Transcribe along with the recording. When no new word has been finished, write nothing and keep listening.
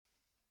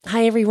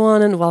Hi,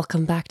 everyone, and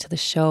welcome back to the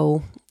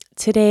show.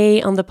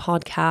 Today on the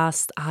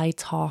podcast, I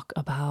talk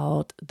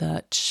about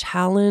the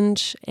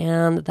challenge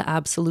and the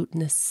absolute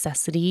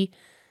necessity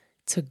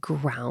to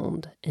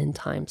ground in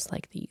times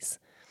like these.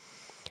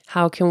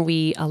 How can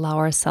we allow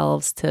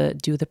ourselves to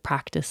do the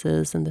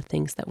practices and the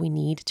things that we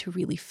need to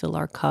really fill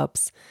our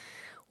cups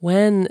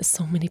when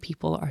so many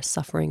people are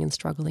suffering and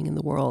struggling in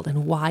the world?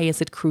 And why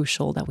is it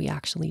crucial that we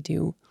actually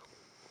do?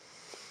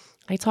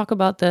 I talk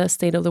about the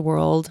state of the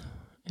world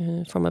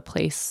from a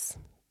place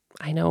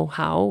I know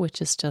how,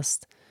 which is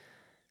just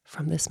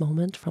from this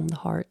moment, from the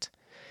heart.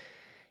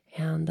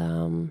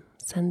 And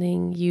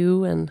sending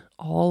you and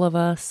all of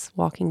us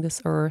walking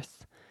this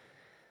earth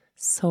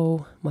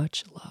so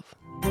much love.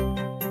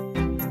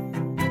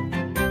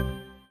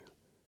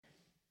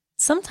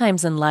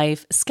 Sometimes in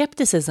life,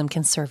 skepticism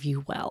can serve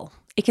you well.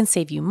 It can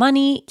save you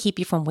money, keep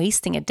you from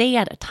wasting a day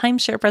at a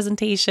timeshare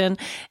presentation,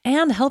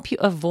 and help you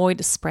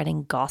avoid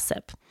spreading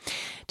gossip.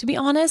 To be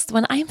honest,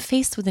 when I'm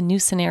faced with a new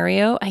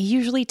scenario, I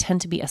usually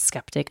tend to be a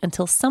skeptic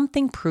until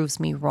something proves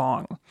me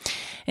wrong.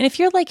 And if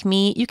you're like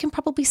me, you can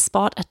probably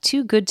spot a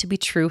too good to be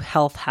true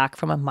health hack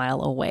from a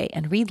mile away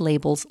and read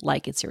labels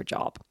like it's your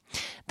job.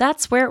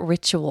 That's where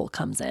Ritual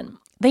comes in.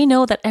 They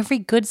know that every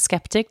good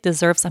skeptic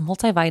deserves a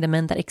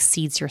multivitamin that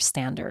exceeds your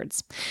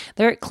standards.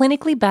 Their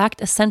clinically backed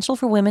Essential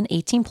for Women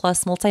 18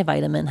 Plus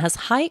multivitamin has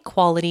high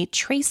quality,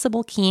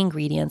 traceable key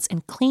ingredients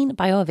in clean,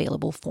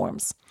 bioavailable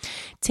forms.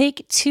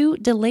 Take 2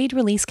 delayed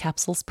release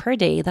capsules per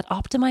day that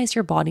optimize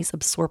your body's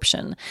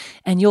absorption,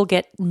 and you'll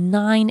get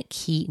 9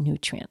 key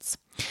nutrients.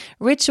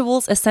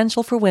 Ritual's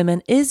Essential for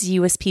Women is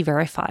USP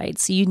verified,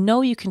 so you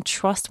know you can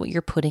trust what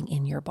you're putting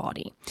in your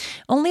body.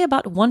 Only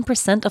about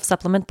 1% of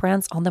supplement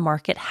brands on the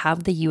market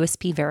have the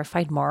USP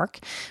verified mark,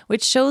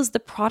 which shows the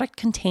product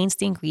contains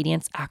the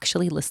ingredients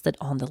actually listed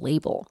on the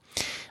label.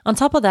 On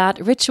top of that,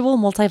 Ritual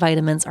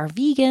multivitamins are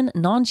vegan,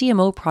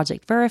 non-GMO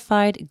project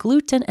verified,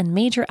 gluten and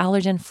major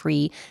allergen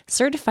free,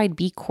 certified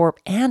B Corp,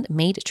 and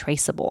made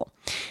traceable.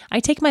 I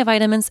take my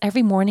vitamins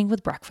every morning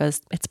with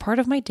breakfast. It's part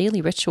of my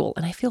daily ritual,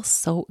 and I feel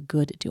so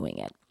good doing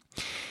it.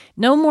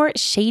 No more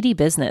shady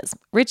business.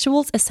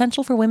 Ritual's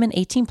Essential for Women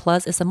 18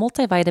 Plus is a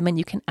multivitamin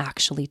you can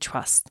actually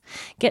trust.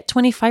 Get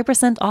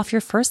 25% off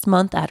your first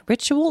month at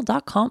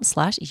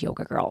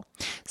ritual.com/yogagirl.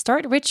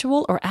 Start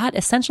Ritual or add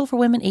Essential for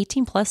Women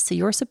 18 Plus to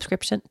your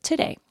subscription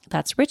today.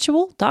 That's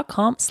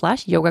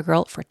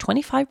ritual.com/yogagirl for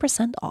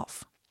 25%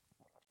 off.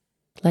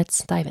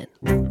 Let's dive in.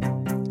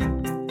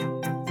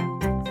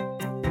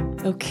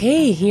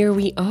 Okay, here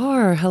we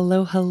are.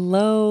 Hello,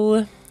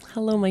 hello.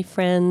 Hello, my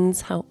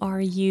friends. How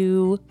are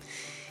you?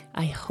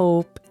 I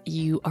hope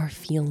you are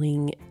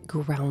feeling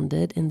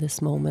grounded in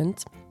this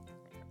moment.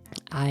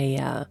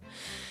 I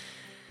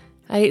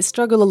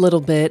struggle a little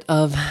bit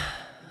of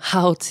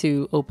how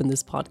to open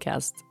this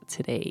podcast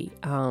today.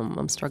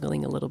 I'm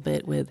struggling a little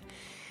bit with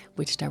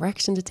which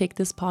direction to take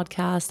this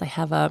podcast. I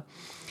have a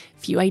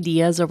few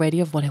ideas already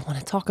of what I want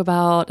to talk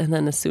about. And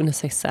then as soon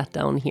as I sat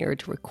down here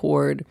to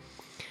record,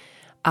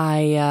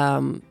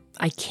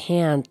 I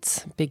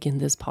can't begin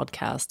this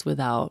podcast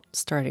without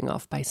starting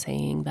off by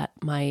saying that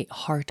my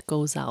heart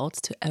goes out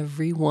to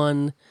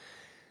everyone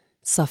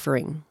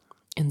suffering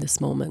in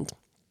this moment.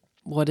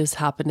 What is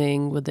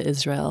happening with the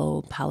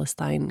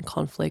Israel-Palestine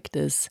conflict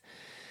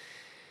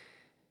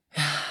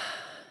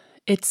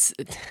it's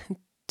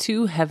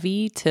too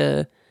heavy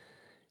to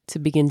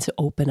begin to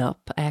open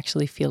up. I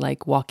actually feel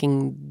like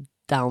walking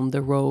down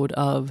the road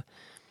of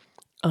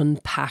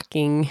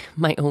unpacking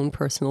my own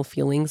personal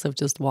feelings of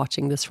just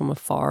watching this from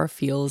afar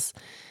feels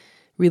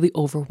really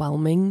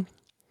overwhelming.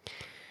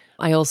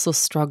 I also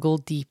struggle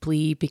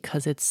deeply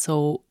because it's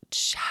so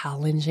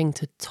challenging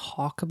to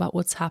talk about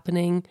what's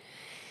happening.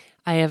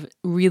 I have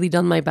really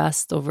done my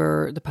best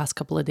over the past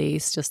couple of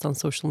days just on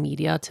social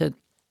media to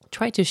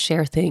try to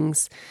share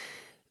things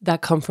that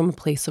come from a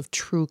place of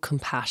true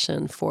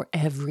compassion for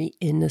every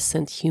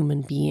innocent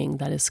human being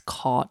that is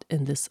caught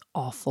in this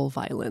awful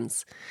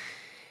violence.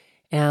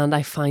 And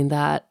I find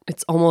that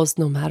it's almost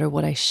no matter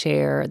what I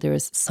share,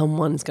 there's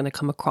someone's going to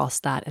come across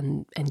that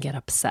and get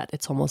upset.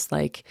 It's almost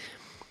like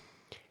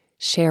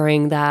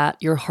sharing that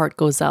your heart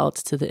goes out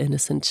to the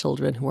innocent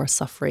children who are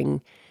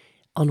suffering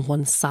on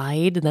one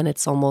side. Then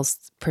it's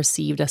almost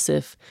perceived as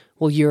if,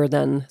 well, you're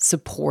then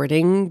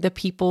supporting the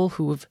people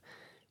who've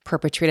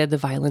perpetrated the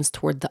violence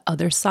toward the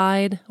other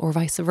side or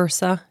vice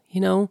versa,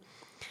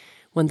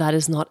 when that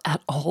is not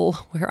at all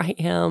where I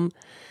am.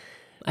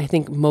 I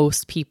think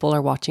most people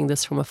are watching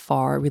this from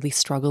afar, really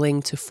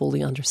struggling to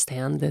fully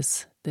understand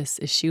this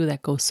issue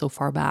that goes so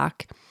far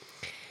back.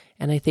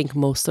 And I think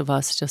most of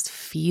us just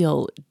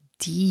feel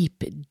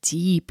deep,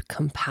 deep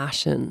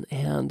compassion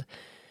and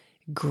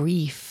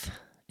grief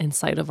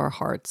inside of our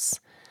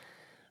hearts.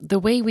 The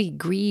way we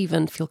grieve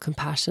and feel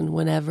compassion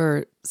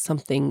whenever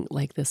something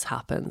like this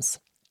happens.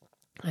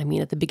 I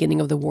mean, at the beginning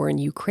of the war in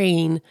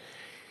Ukraine,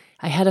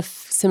 I had a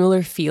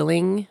similar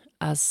feeling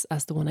as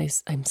the one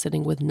I'm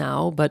sitting with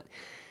now, but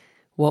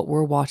what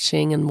we're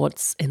watching and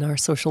what's in our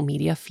social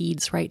media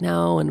feeds right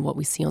now and what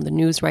we see on the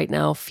news right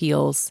now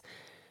feels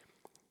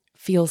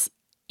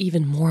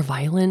even more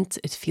violent.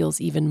 It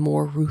feels even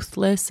more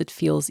ruthless. It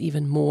feels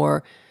even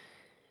more...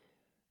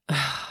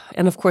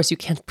 And of course, you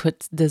can't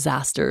put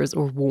disasters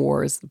or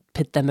wars,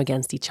 pit them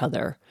against each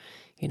other.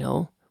 You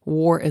know,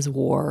 war is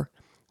war.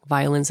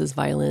 Violence is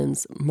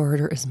violence.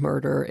 Murder is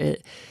murder.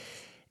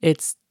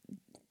 It's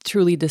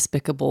truly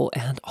despicable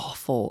and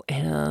awful,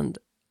 and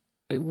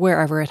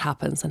wherever it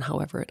happens and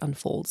however it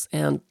unfolds.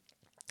 And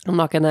I'm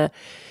not going to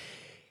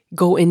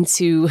go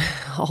into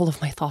all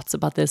of my thoughts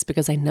about this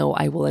because I know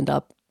I will end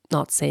up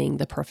not saying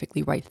the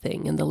perfectly right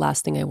thing. And the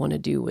last thing I want to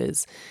do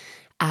is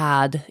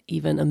add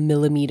even a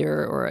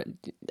millimeter or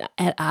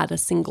add a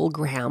single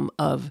gram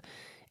of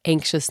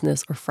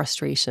anxiousness or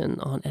frustration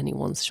on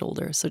anyone's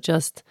shoulders. So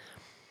just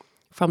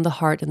from the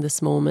heart in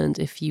this moment,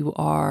 if you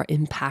are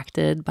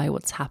impacted by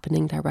what's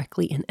happening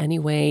directly in any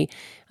way,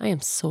 I am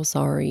so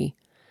sorry.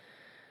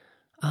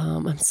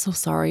 I'm so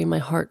sorry. My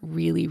heart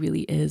really,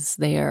 really is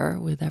there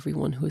with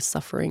everyone who is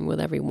suffering,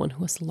 with everyone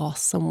who has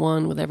lost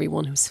someone, with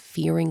everyone who's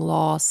fearing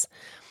loss,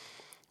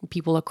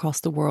 people across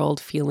the world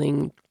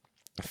feeling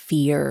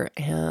fear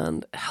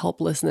and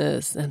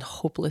helplessness and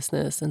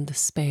hopelessness and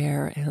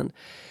despair. And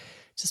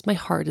just my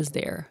heart is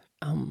there.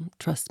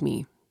 Trust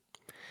me.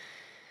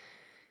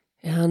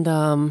 And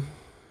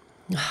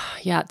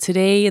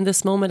today in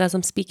this moment, as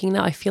I'm speaking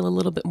now, I feel a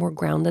little bit more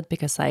grounded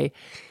because I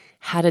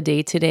had a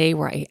day today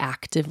where I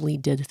actively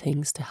did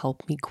things to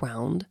help me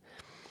ground.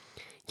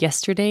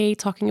 Yesterday,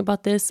 talking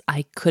about this,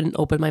 I couldn't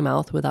open my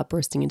mouth without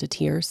bursting into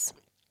tears.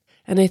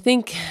 And I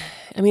think,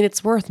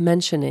 it's worth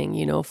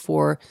mentioning,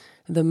 for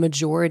the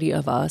majority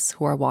of us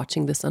who are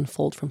watching this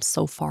unfold from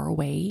so far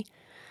away,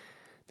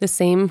 the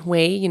same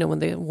way, when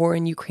the war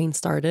in Ukraine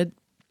started,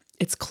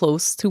 it's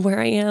close to where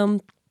I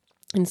am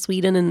in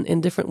Sweden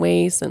in different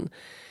ways. And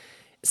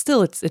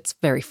still, it's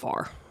very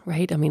far,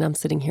 right? I'm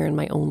sitting here in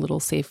my own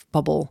little safe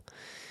bubble.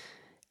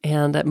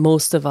 And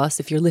most of us,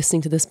 if you're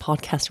listening to this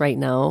podcast right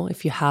now,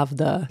 if you have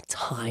the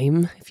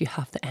time, if you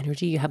have the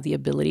energy, you have the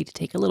ability to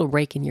take a little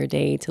break in your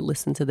day to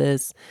listen to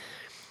this.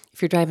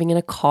 If you're driving in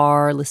a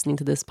car, listening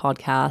to this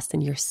podcast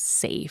and you're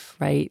safe,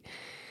 right?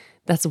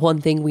 That's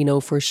one thing we know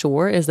for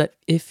sure is that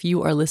if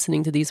you are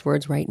listening to these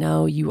words right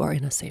now, you are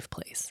in a safe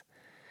place.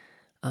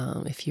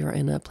 If you're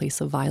in a place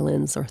of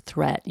violence or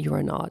threat, you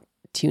are not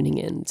tuning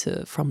in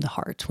to From the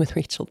Heart with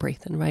Rachel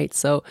Brathen, right?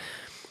 So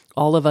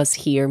all of us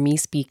here, me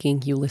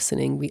speaking, you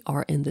listening, we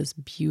are in this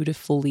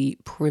beautifully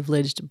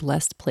privileged,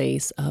 blessed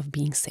place of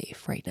being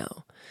safe right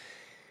now.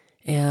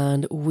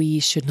 And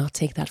we should not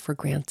take that for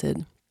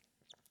granted,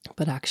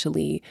 but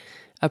actually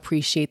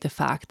appreciate the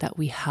fact that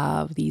we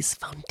have these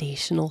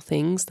foundational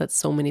things that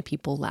so many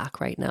people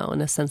lack right now,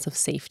 and a sense of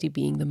safety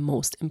being the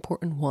most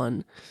important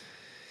one.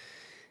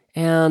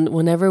 And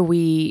whenever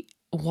we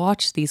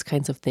watch these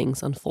kinds of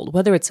things unfold,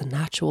 whether it's a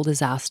natural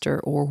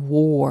disaster or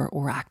war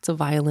or acts of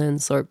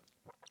violence or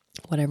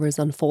whatever is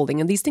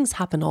unfolding, and these things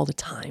happen all the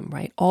time,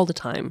 right? All the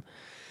time.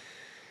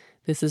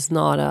 This is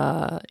not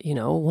a,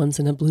 once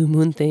in a blue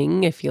moon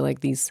thing. I feel like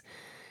these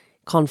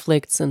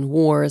conflicts and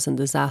wars and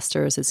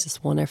disasters, it's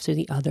just one after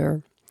the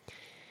other.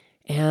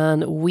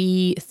 And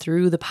we,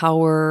 through the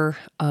power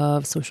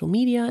of social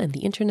media and the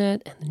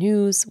internet and the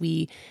news,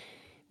 we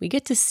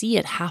get to see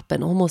it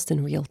happen almost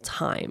in real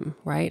time,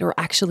 right? Or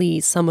actually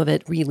some of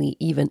it really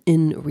even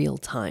in real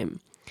time.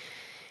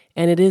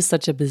 And it is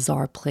such a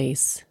bizarre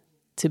place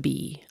to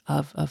be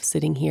of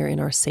sitting here in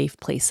our safe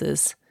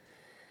places,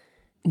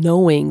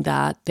 knowing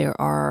that there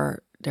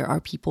are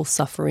people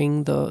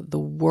suffering the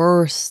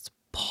worst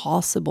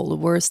possible, the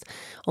worst,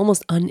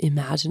 almost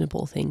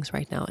unimaginable things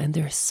right now. And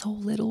there's so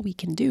little we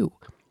can do.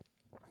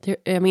 There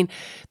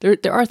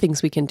are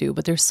things we can do,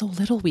 but there's so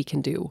little we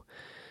can do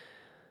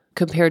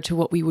compared to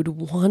what we would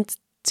want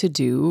to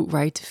do,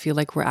 right? To feel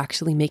like we're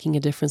actually making a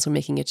difference or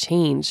making a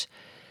change.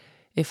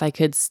 If I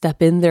could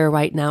step in there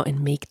right now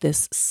and make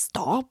this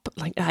stop,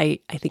 like I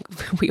think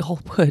we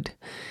all would,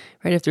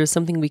 right? If there's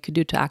something we could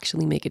do to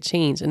actually make a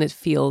change. And it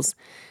feels,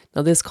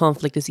 now this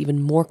conflict is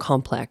even more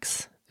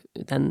complex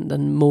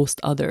than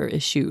most other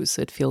issues.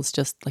 It feels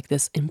just like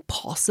this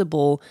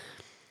impossible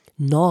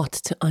knot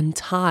to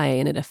untie,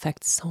 and it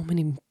affects so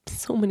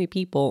many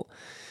people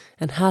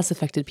and has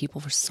affected people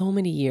for so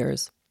many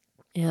years.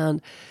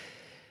 And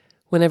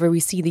whenever we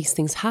see these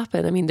things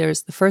happen,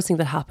 there's the first thing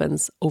that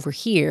happens over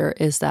here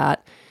is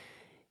that,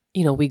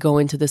 we go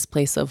into this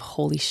place of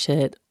holy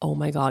shit, oh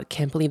my God,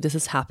 can't believe this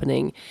is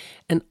happening.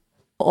 And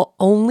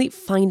only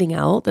finding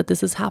out that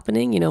this is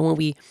happening, when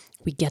we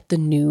get the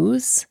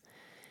news,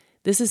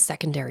 this is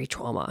secondary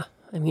trauma.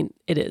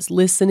 It is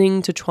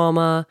listening to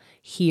trauma,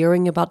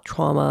 hearing about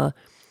trauma.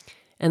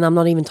 And I'm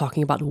not even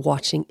talking about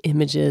watching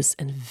images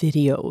and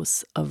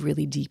videos of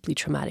really deeply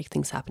traumatic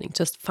things happening.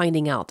 Just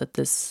finding out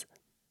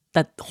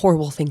that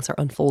horrible things are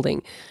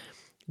unfolding.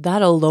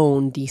 That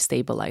alone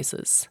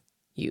destabilizes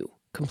you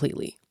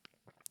completely.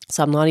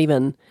 So I'm not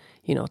even,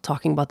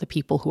 talking about the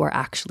people who are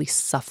actually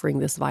suffering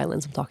this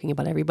violence. I'm talking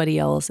about everybody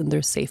else in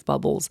their safe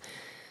bubbles.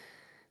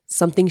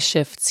 Something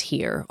shifts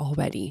here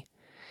already.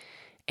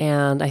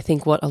 And I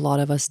think what a lot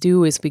of us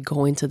do is we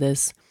go into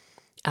this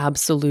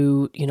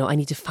absolute, I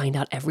need to find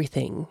out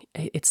everything.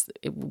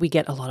 We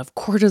get a lot of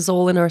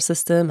cortisol in our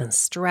system and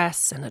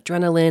stress and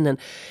adrenaline, and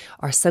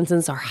our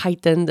senses are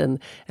heightened, and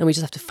we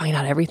just have to find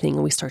out everything,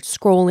 and we start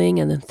scrolling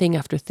and then thing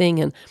after thing.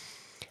 And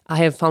I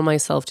have found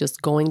myself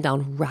just going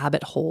down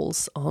rabbit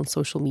holes on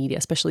social media,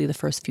 especially the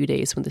first few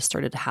days when this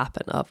started to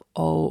happen, of,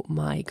 oh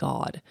my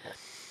God.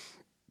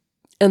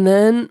 And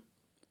then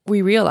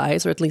we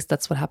realize, or at least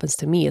that's what happens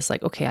to me, is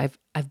like, okay,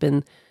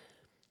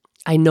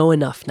 I know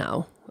enough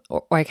now.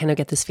 Or I kind of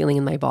get this feeling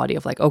in my body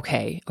of like,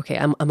 okay,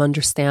 I'm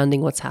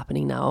understanding what's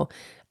happening now.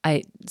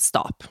 I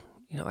stop,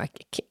 I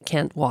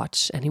can't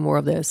watch any more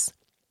of this.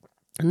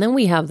 And then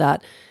we have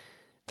that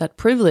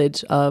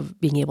privilege of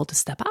being able to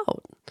step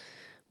out,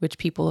 which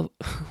people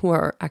who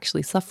are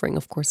actually suffering,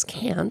 of course,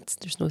 can't.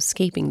 There's no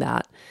escaping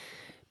that.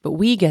 But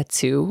we get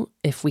to,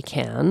 if we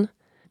can,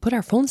 put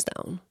our phones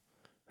down,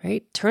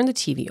 right? Turn the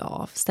TV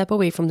off, step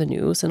away from the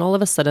news, and all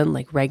of a sudden,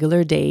 like,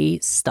 regular day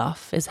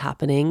stuff is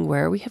happening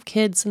where we have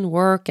kids and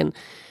work and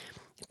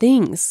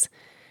things.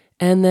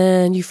 And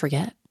then you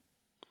forget,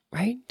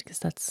 right? Because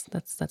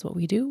that's what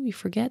we do. We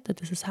forget that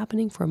this is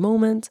happening for a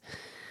moment.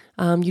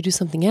 You do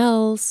something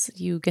else.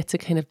 You get to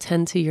kind of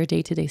tend to your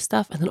day-to-day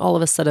stuff. And then all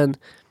of a sudden,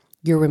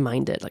 you're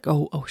reminded, like,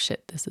 oh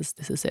shit, this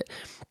is it.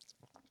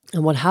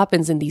 And what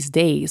happens in these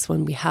days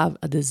when we have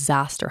a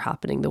disaster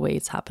happening the way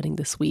it's happening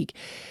this week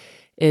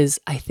is,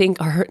 I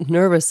think our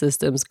nervous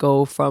systems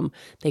go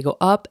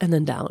up and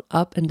then down,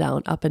 up and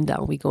down, up and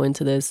down. We go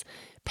into this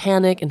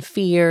panic and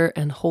fear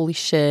and holy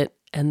shit,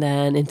 and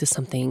then into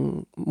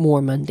something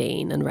more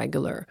mundane and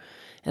regular.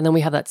 And then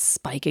we have that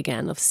spike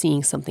again of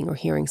seeing something or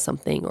hearing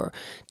something or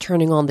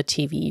turning on the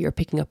TV or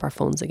picking up our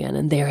phones again.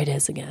 And there it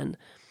is again.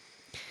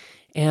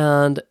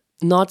 And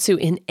not to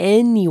in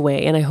any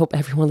way, and I hope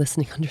everyone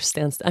listening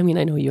understands. I mean,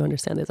 I know you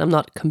understand this. I'm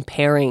not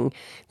comparing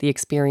the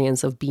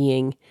experience of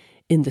being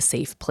in the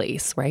safe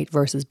place, right,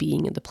 versus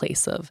being in the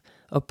place of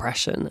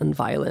oppression and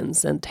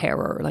violence and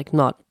terror, like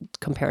not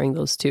comparing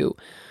those two.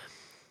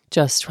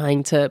 Just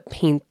trying to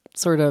paint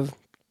sort of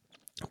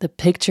the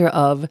picture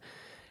of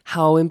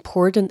how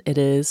important it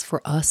is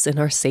for us in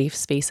our safe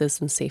spaces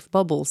and safe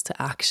bubbles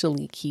to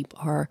actually keep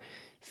our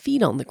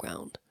feet on the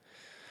ground.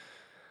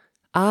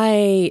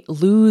 I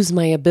lose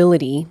my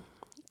ability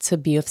to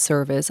be of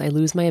service. I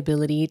lose my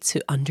ability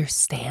to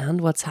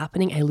understand what's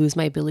happening. I lose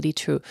my ability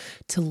to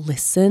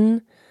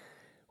listen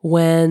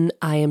when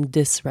I am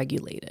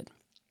dysregulated.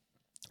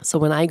 So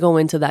when I go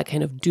into that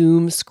kind of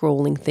doom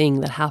scrolling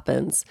thing that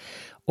happens,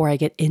 or I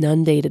get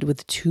inundated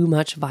with too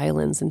much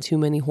violence and too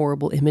many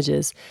horrible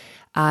images,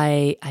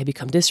 I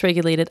become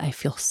dysregulated. I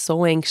feel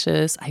so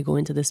anxious. I go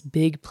into this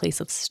big place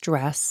of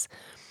stress.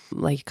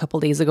 Like a couple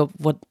days ago,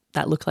 what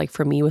that looked like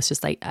for me was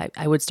just like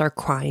I would start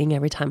crying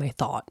every time I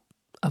thought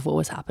of what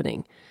was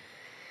happening.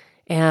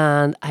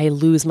 And I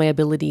lose my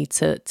ability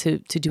to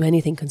do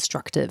anything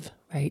constructive,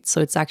 right?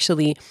 So it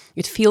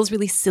feels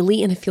really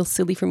silly, and it feels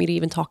silly for me to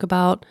even talk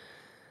about,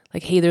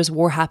 like, hey, there's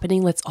war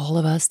happening. Let's all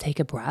of us take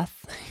a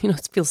breath.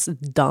 It feels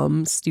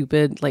dumb,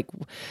 stupid. Like,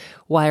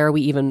 why are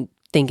we even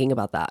thinking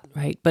about that,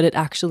 right? But it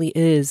actually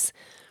is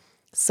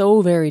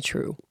so very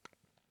true.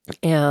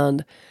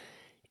 And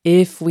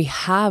if we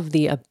have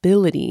the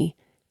ability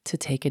to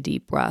take a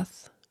deep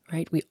breath,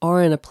 right? We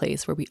are in a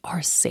place where we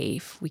are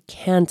safe. We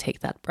can take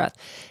that breath.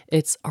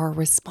 It's our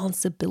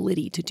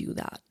responsibility to do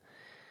that.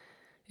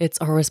 It's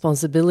our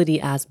responsibility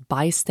as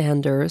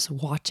bystanders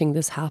watching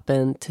this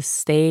happen to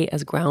stay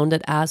as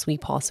grounded as we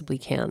possibly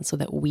can so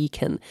that we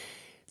can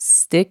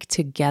stick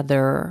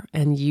together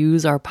and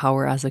use our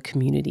power as a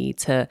community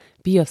to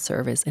be of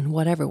service in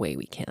whatever way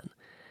we can.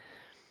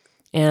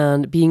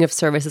 And being of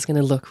service is going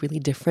to look really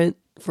different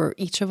for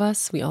each of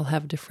us. We all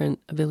have different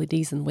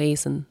abilities and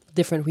ways and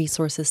different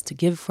resources to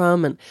give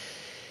from. And,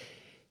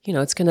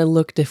 it's going to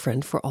look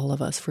different for all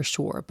of us for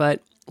sure.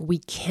 But we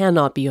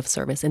cannot be of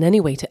service in any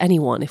way to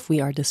anyone if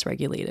we are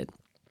dysregulated,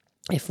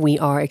 if we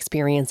are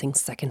experiencing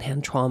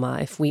secondhand trauma,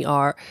 if we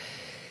are,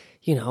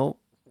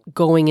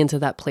 going into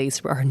that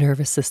place where our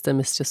nervous system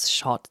is just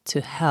shot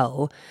to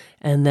hell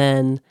and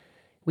then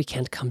we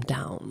can't come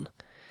down.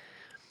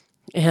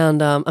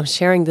 And I'm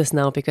sharing this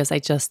now because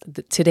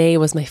today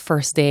was my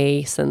first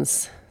day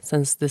since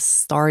this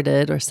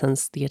started, or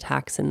since the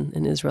attacks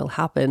in Israel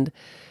happened,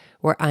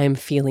 where I'm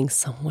feeling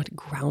somewhat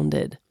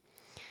grounded.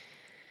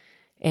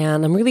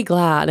 And I'm really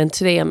glad. And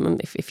today,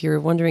 if you're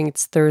wondering,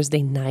 it's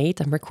Thursday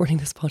night. I'm recording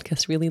this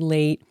podcast really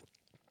late.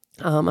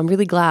 I'm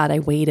really glad I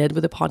waited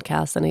with the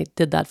podcast, and I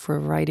did that for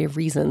a variety of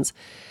reasons.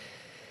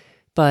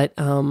 But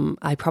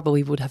I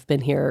probably would have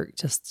been here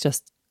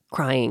just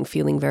crying,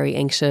 feeling very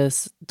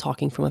anxious,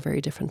 talking from a very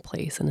different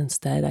place. And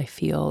instead, I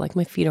feel like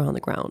my feet are on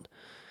the ground.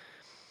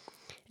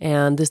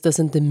 And this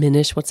doesn't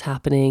diminish what's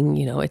happening.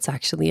 It's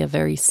actually a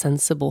very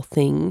sensible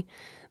thing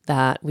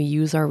that we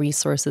use our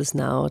resources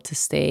now to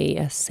stay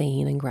as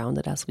sane and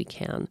grounded as we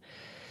can.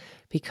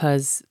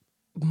 Because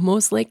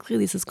most likely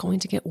this is going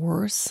to get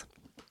worse.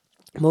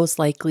 Most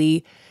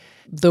likely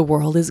the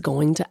world is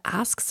going to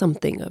ask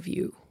something of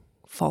you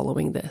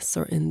following this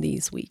or in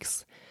these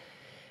weeks.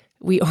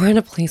 we are in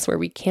a place where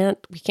we can't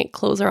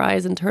close our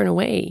eyes and turn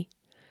away.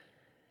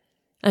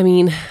 I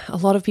mean, a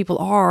lot of people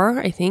are,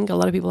 I think a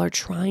lot of people are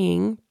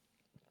trying.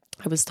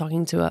 I was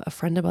talking to a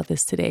friend about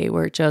this today,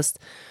 where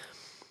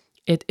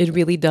it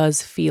really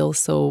does feel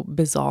so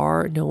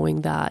bizarre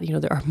knowing that,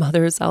 there are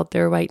mothers out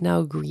there right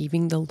now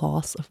grieving the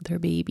loss of their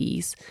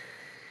babies,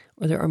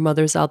 or there are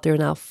mothers out there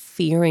now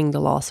fearing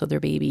the loss of their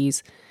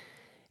babies.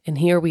 And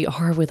here we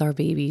are with our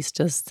babies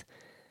just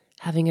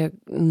having a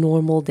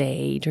normal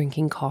day,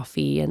 drinking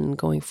coffee and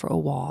going for a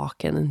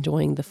walk and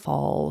enjoying the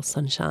fall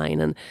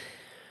sunshine. And,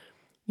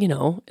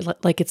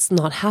 like it's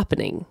not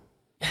happening.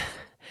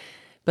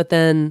 But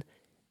then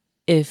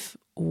if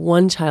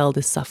one child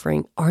is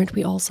suffering, aren't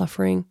we all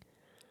suffering?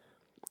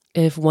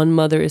 If one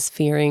mother is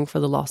fearing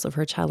for the loss of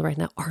her child right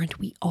now, aren't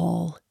we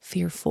all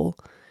fearful?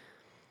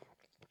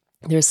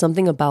 There's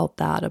something about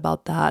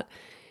that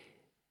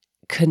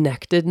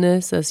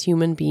connectedness as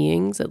human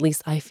beings, at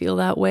least I feel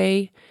that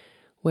way,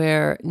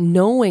 where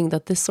knowing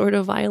that this sort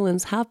of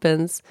violence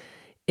happens,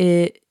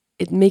 it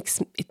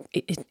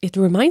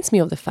reminds me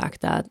of the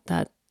fact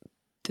that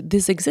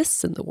this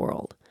exists in the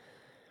world.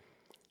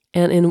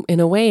 And in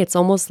a way, it's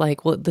almost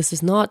like, well, this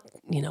is not,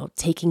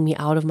 taking me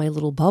out of my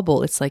little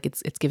bubble. It's like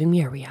it's giving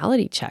me a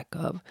reality check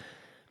of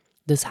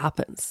this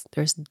happens.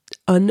 There's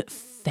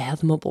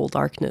unfathomable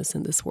darkness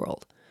in this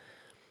world.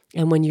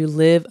 And when you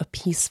live a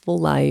peaceful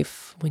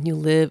life, when you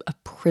live a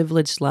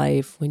privileged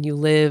life, when you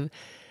live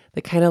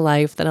the kind of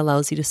life that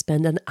allows you to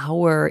spend an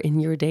hour in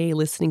your day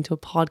listening to a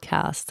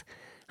podcast,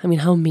 I mean,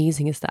 how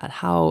amazing is that?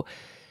 How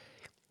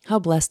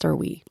blessed are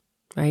we,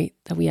 right?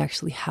 That we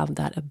actually have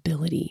that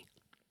ability.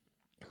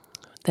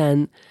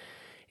 Then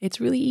it's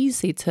really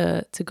easy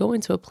to go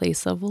into a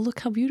place of, well,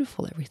 look how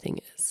beautiful everything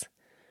is,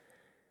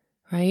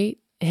 right?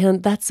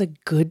 And that's a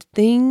good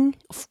thing,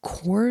 of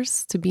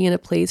course, to be in a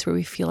place where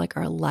we feel like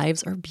our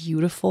lives are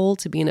beautiful,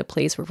 to be in a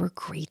place where we're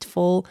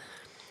grateful,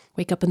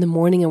 wake up in the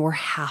morning and we're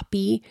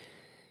happy.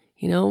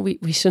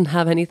 We shouldn't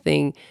have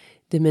anything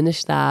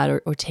diminish that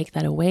or take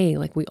that away.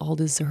 Like, we all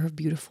deserve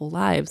beautiful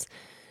lives.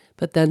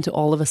 But then to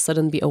all of a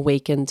sudden be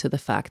awakened to the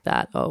fact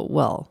that, oh,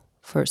 well,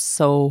 for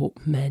so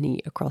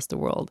many across the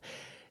world,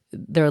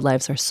 their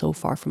lives are so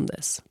far from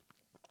this.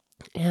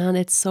 And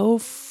it's so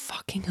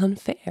fucking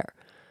unfair.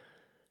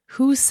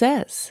 Who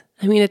says?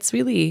 I mean, it's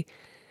really,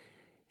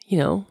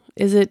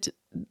 is it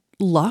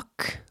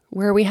luck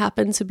where we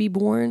happen to be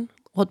born?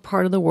 What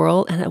part of the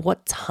world and at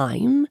what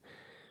time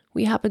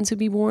we happen to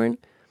be born?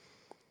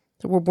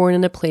 That we're born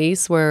in a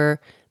place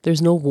where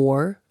there's no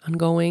war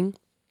ongoing.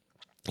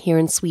 Here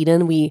in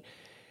Sweden, we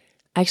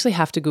actually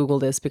have to Google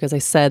this because I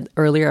said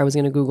earlier I was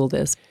going to Google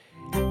this.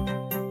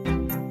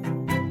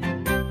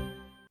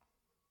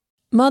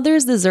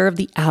 Mothers deserve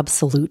the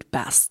absolute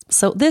best.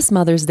 So this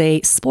Mother's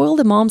Day, spoil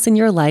the moms in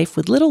your life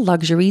with little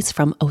luxuries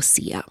from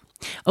Osea.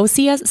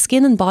 Osea's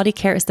skin and body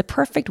care is the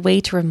perfect way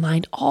to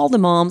remind all the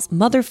moms,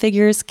 mother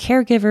figures,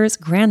 caregivers,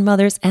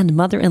 grandmothers, and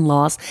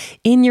mother-in-laws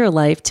in your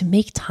life to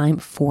make time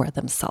for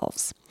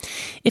themselves.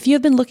 If you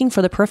have been looking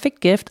for the perfect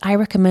gift, I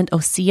recommend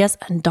Osea's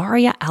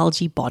Undaria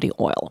Algae Body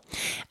Oil.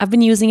 I've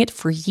been using it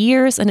for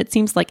years, and it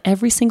seems like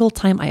every single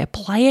time I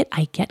apply it,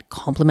 I get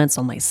compliments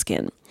on my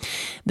skin.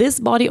 This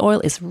body oil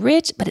is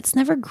rich, but it's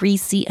never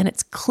greasy, and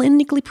it's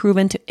clinically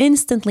proven to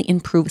instantly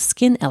improve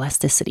skin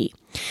elasticity.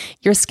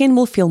 Your skin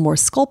will feel more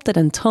sculpted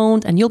and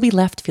toned, and you'll be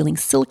left feeling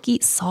silky,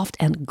 soft,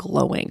 and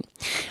glowing.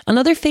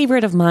 Another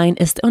favorite of mine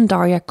is the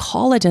Undaria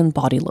Collagen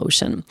Body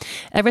Lotion.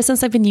 Ever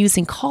since I've been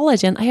using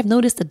collagen, I have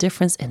noticed a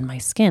difference in my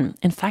skin.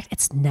 In fact,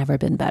 it's never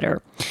been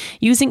better.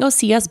 Using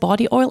Osea's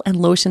body oil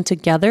and lotion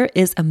together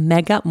is a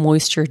mega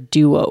moisture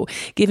duo,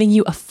 giving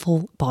you a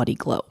full body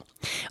glow.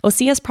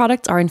 Osea's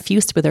products are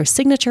infused with their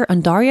signature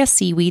Undaria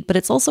seaweed, but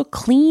it's also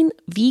clean,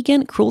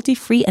 vegan,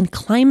 cruelty-free, and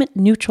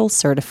climate-neutral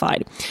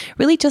certified.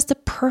 Really just a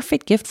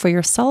perfect gift for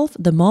yourself,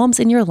 the moms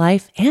in your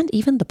life, and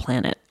even the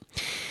planet.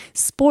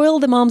 Spoil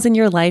the moms in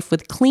your life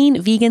with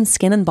clean, vegan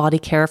skin and body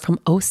care from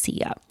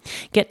Osea.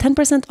 Get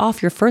 10%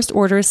 off your first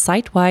orders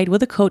site-wide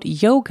with the code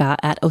YOGA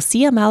at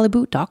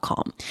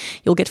OseaMalibu.com.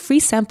 You'll get free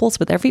samples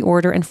with every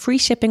order and free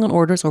shipping on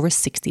orders over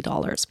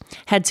 $60.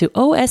 Head to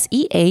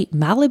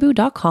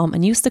OSEAMalibu.com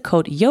and use the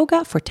code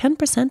YOGA for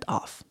 10%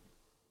 off.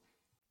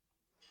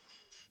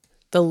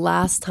 The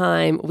last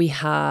time we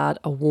had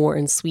a war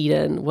in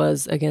Sweden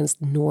was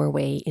against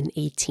Norway in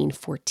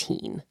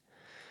 1814.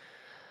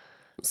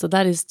 So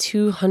that is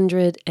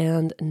 209,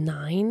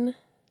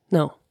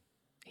 no,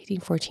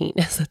 1814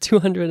 is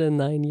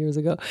 209 years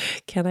ago.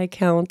 Can I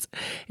count?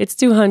 It's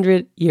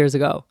 200 years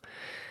ago.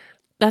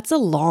 That's a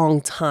long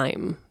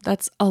time.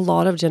 That's a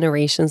lot of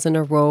generations in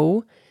a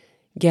row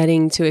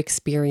getting to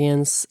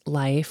experience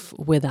life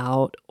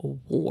without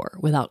war,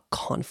 without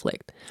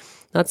conflict.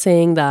 Not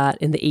saying that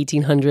in the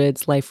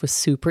 1800s, life was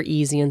super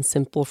easy and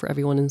simple for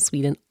everyone in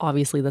Sweden.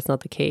 Obviously, that's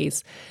not the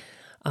case.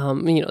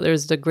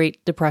 There's the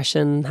Great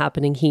Depression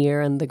happening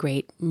here and the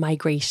Great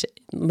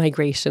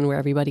Migration where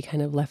everybody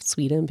kind of left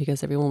Sweden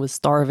because everyone was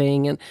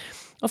starving. And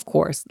of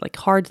course, like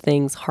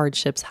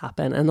hardships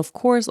happen. And of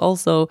course,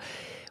 also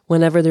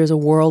whenever there's a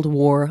world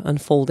war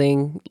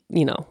unfolding,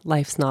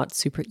 life's not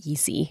super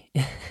easy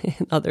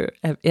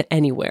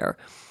anywhere.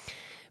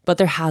 But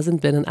there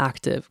hasn't been an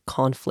active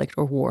conflict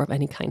or war of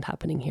any kind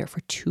happening here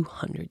for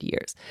 200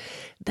 years.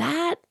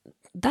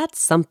 That's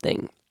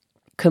something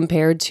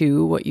compared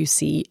to what you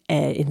see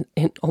in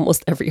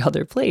almost every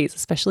other place,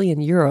 especially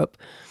in Europe,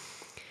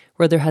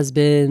 where there has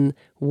been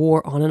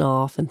war on and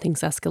off and things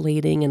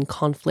escalating and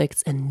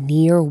conflicts and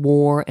near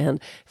war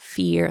and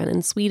fear. And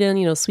in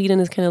Sweden,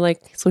 Sweden is kind of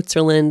like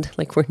Switzerland,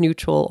 like we're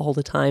neutral all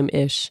the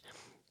time-ish.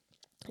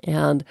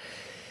 And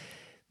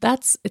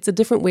it's a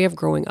different way of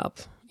growing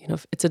up.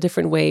 It's a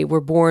different way. We're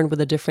born with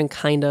a different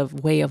kind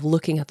of way of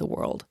looking at the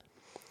world.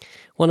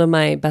 One of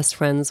my best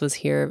friends was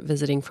here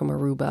visiting from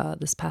Aruba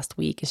this past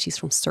week, and she's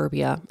from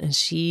Serbia, and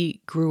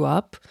she grew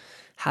up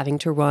having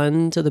to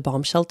run to the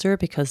bomb shelter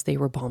because they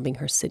were bombing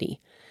her city,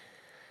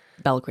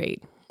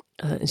 Belgrade.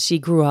 And she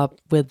grew up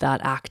with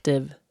that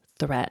active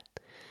threat,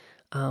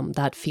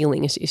 that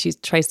feeling. And she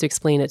tries to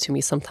explain it to me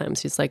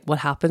sometimes. She's like, what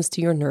happens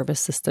to your nervous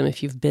system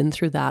if you've been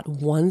through that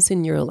once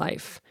in your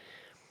life?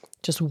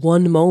 Just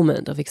one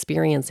moment of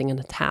experiencing an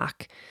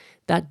attack,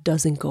 that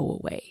doesn't go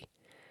away.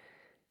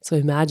 So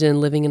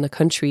imagine living in a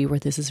country where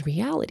this is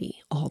reality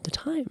all the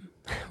time,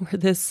 where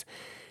this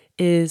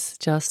is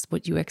just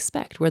what you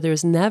expect, where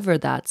there's never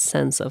that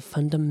sense of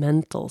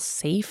fundamental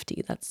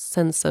safety, that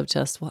sense of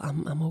just, well,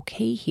 I'm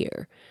okay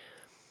here.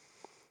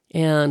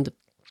 And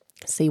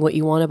say what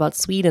you want about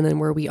Sweden and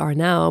where we are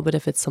now, but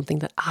if it's something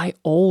that I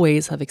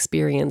always have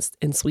experienced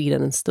in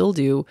Sweden and still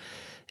do,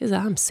 is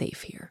that I'm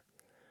safe here.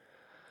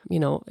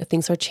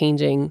 Things are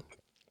changing.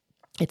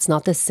 It's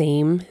not the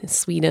same in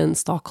Sweden,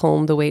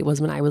 Stockholm, the way it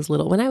was when I was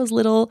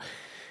little.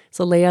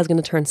 So Leia is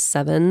going to turn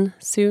 7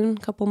 soon, a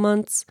couple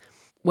months.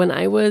 When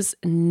I was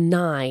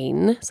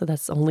 9, so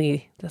that's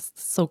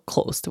so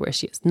close to where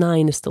she is.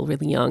 9 is still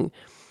really young.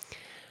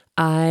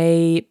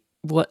 What's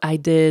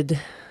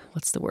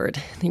the word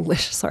in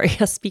English? Sorry,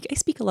 I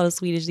speak a lot of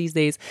Swedish these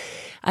days.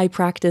 I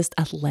practiced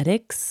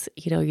athletics.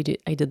 I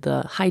did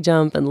the high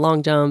jump and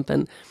long jump,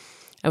 and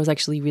I was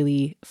actually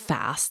really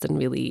fast and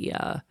really,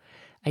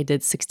 I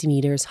did 60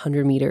 meters,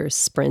 100 meters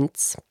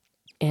sprints.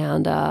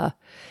 And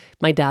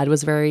my dad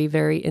was very,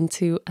 very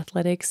into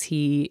athletics.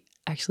 He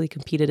actually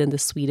competed in the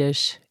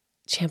Swedish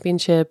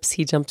championships.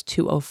 He jumped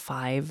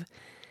 205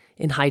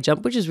 in high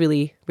jump, which is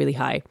really, really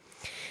high.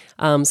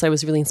 So I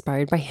was really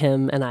inspired by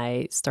him, and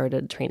I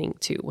started training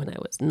too when I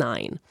was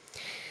 9.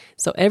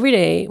 So every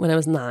day when I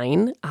was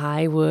 9,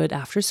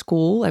 after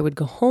school, I would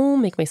go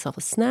home, make myself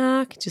a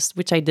snack,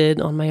 which I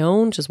did on my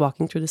own, just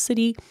walking through the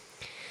city.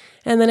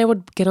 And then I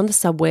would get on the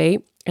subway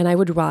and I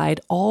would ride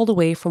all the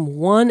way from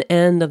one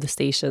end of the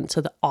station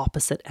to the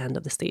opposite end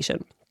of the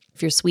station.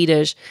 If you're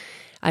Swedish,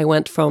 I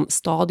went from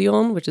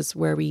Stadion, which is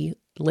where we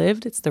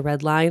lived. It's the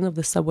red line of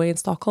the subway in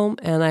Stockholm.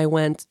 And I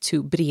went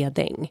to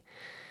Bredäng,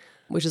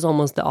 which is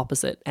almost the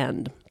opposite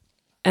end.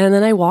 And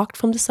then I walked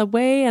from the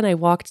subway and I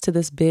walked to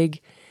this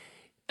big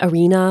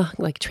arena,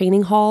 like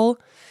training hall.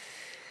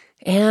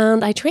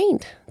 And I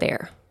trained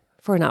there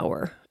for an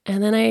hour.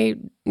 And then I,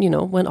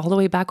 went all the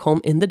way back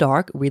home in the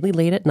dark, really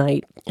late at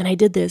night. And I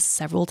did this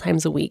several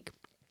times a week.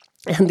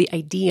 And the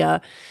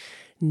idea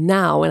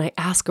now, and I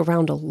ask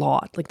around a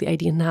lot, like the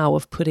idea now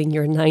of putting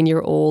your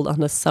 9-year-old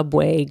on a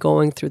subway,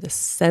 going through the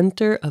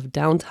center of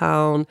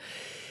downtown,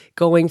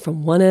 going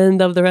from one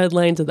end of the red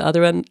line to the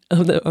other end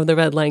of the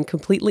red line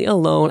completely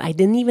alone. I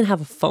didn't even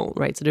have a phone,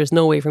 right? So there's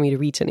no way for me to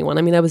reach anyone.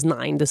 I mean, I was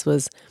 9. This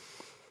was,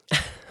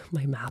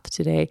 my math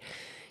today,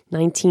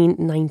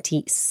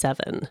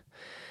 1997.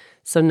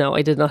 So no,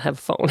 I did not have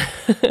a phone.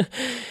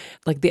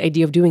 Like the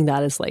idea of doing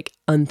that is like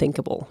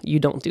unthinkable. You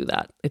don't do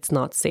that. It's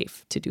not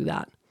safe to do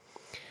that.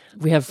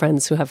 We have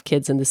friends who have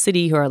kids in the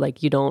city who are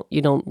like, you don't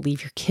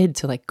leave your kid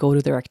to like go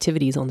to their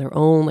activities on their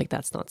own. Like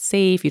that's not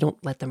safe. You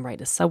don't let them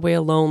ride a subway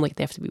alone. Like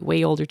they have to be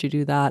way older to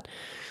do that.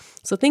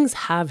 So things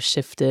have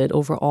shifted.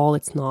 Overall,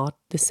 it's not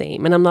the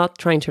same. And I'm not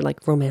trying to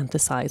like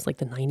romanticize like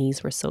the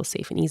 90s were so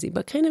safe and easy,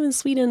 but kind of in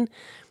Sweden,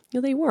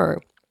 they were.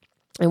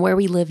 And where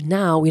we live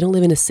now, we don't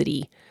live in a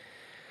city.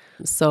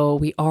 So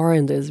we are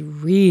in this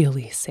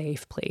really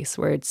safe place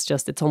where it's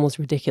almost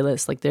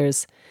ridiculous. Like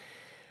there's,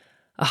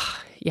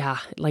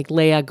 like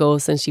Leia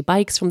goes and she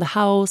bikes from the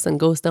house and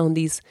goes down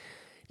these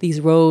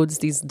roads,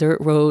 these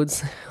dirt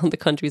roads on the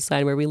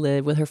countryside where we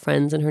live with her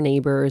friends and her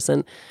neighbors.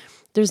 And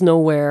there's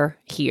nowhere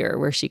here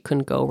where she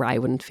couldn't go where I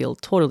wouldn't feel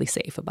totally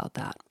safe about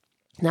that.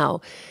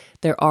 Now,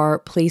 there are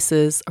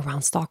places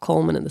around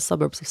Stockholm and in the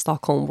suburbs of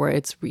Stockholm where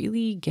it's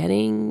really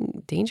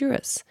getting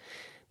dangerous.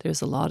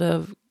 There's a lot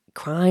of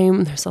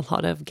crime. There's a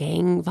lot of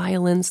gang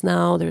violence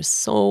now. There's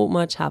so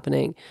much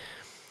happening.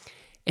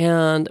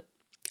 And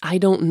I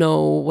don't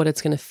know what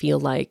it's going to feel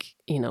like,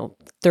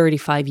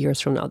 35 years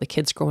from now, the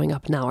kids growing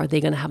up now, are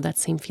they going to have that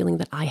same feeling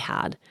that I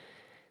had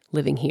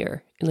living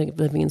here, like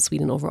living in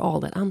Sweden overall,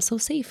 that I'm so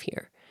safe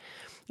here?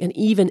 And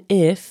even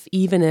if,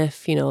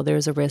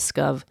 there's a risk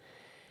of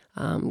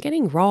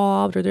getting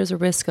robbed or there's a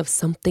risk of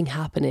something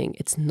happening,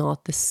 it's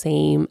not the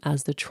same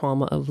as the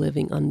trauma of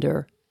living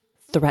under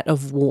threat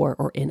of war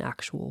or in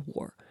actual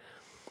war.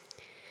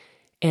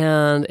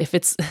 And if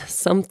it's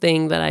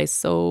something that I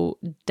so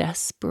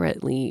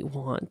desperately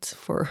want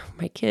for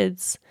my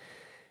kids,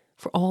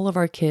 for all of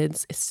our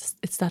kids,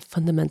 it's that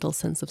fundamental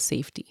sense of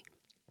safety.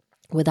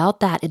 Without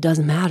that, it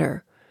doesn't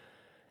matter.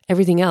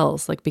 Everything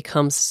else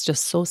becomes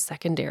just so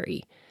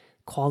secondary.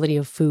 Quality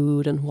of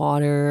food and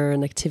water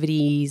and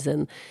activities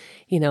and,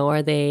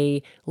 are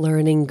they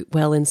learning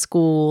well in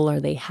school? Are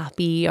they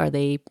happy? Are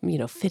they,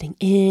 fitting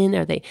in?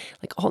 Are they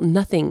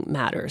nothing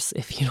matters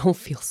if you don't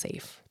feel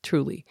safe,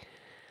 truly.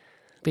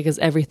 Because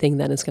everything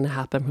then is going to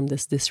happen from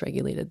this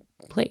dysregulated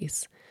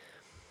place.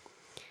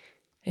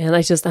 And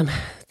I'm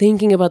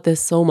thinking about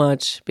this so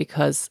much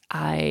because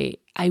I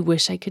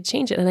wish I could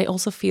change it. And I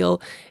also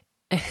feel,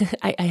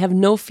 I have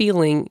no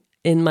feeling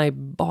in my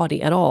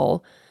body at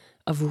all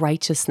of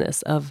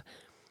righteousness, of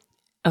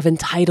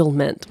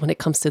entitlement when it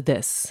comes to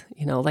this,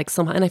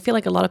 somehow. And I feel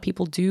like a lot of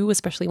people do,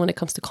 especially when it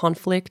comes to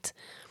conflict.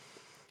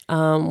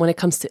 When it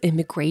comes to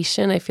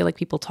immigration, I feel like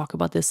people talk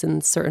about this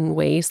in certain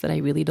ways that I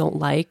really don't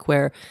like,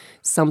 where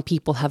some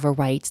people have a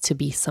right to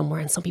be somewhere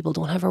and some people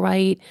don't have a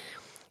right.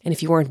 And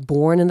if you weren't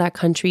born in that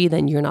country,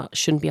 then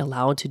shouldn't be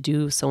allowed to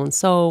do so and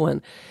so.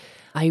 And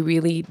I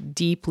really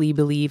deeply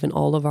believe in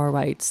all of our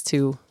rights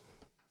to...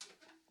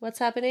 What's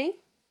happening?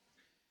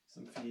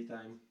 Some feeding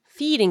time.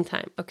 Feeding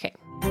time. Okay.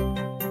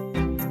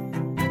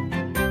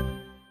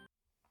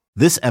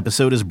 This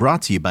episode is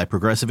brought to you by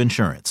Progressive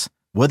Insurance.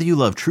 Whether you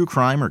love true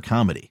crime or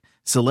comedy,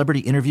 celebrity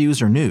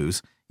interviews or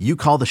news, you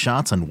call the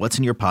shots on what's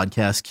in your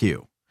podcast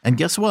queue. And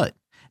guess what?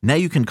 Now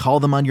you can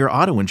call them on your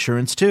auto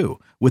insurance too,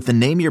 with the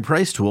Name Your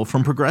Price tool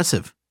from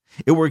Progressive.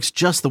 It works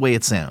just the way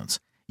it sounds.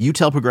 You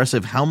tell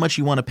Progressive how much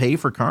you want to pay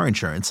for car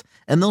insurance,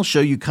 and they'll show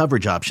you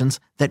coverage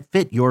options that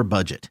fit your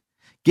budget.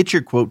 Get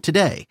your quote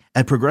today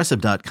at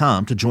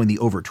Progressive.com to join the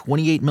over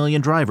 28 million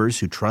drivers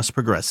who trust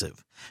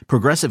Progressive.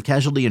 Progressive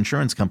Casualty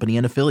Insurance Company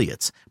and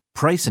Affiliates.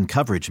 Price and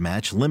coverage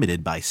match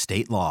limited by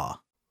state law.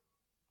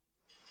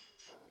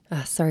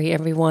 Sorry,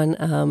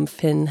 everyone.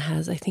 Finn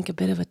has, I think, a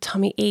bit of a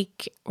tummy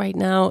ache right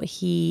now.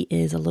 He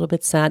is a little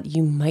bit sad.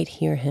 You might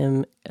hear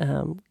him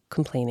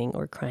complaining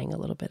or crying a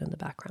little bit in the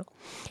background.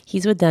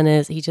 He's with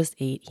Dennis. He just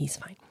ate. He's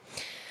fine.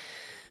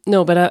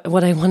 No, but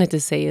what I wanted to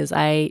say is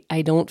I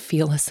don't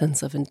feel a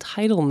sense of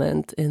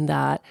entitlement in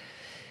that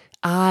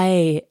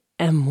I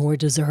am more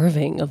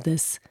deserving of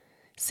this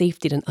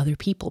safety than other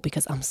people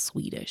because I'm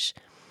Swedish.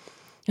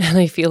 And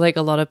I feel like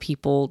a lot of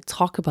people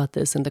talk about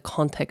this in the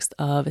context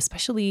of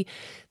especially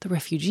the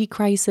refugee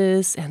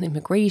crisis and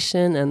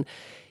immigration and,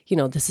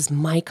 this is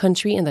my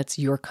country and that's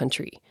your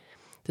country.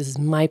 This is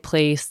my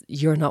place.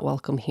 You're not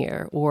welcome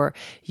here. Or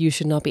you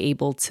should not be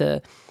able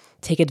to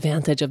take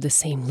advantage of the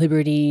same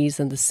liberties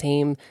and the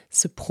same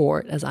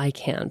support as I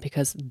can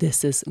because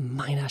this is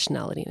my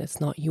nationality and it's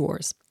not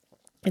yours.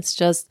 It's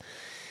just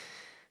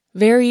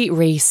very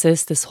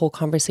racist, this whole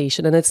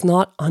conversation. And it's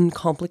not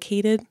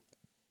uncomplicated.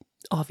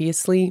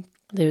 Obviously,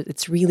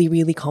 it's really,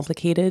 really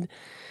complicated.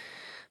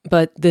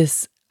 But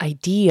this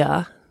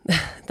idea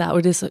that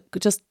it is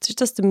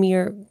just a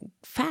mere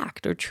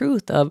fact or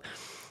truth of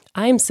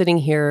I'm sitting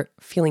here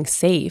feeling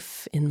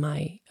safe in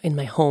my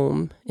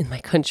home, in my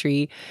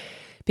country,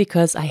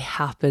 because I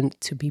happened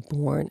to be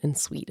born in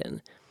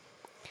Sweden.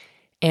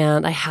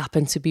 And I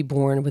happen to be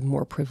born with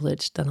more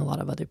privilege than a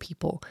lot of other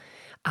people.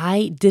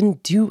 I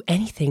didn't do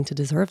anything to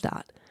deserve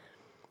that.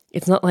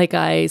 It's not like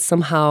I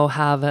somehow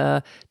have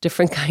a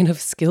different kind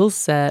of skill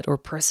set or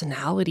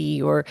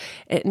personality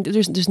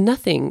there's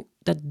nothing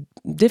that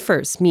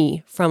differs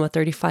me from a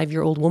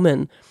 35-year-old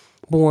woman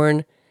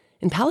born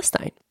in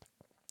Palestine.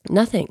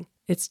 Nothing.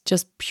 It's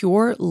just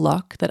pure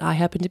luck that I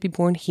happen to be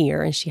born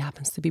here and she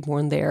happens to be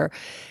born there.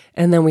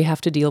 And then we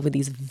have to deal with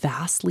these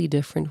vastly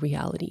different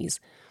realities.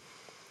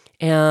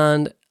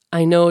 And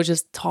I know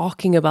just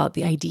talking about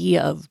the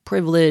idea of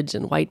privilege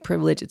and white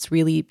privilege, it's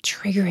really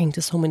triggering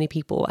to so many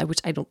people, which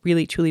I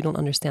truly don't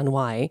understand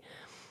why.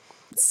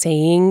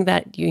 Saying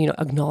that,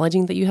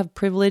 acknowledging that you have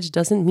privilege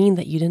doesn't mean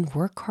that you didn't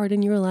work hard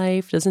in your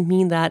life, doesn't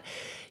mean that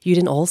you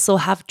didn't also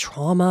have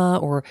trauma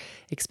or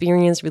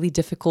experience really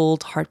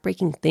difficult,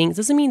 heartbreaking things.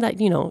 Doesn't mean that,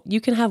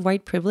 you can have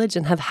white privilege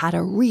and have had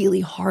a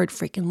really hard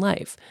freaking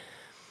life.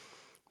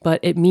 But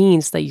it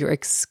means that you're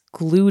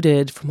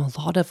excluded from a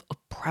lot of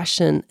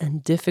oppression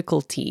and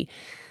difficulty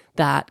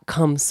that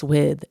comes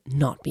with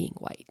not being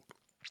white,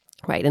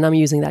 right? And I'm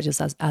using that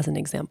just as an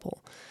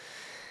example.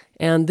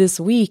 And this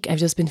week, I've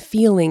just been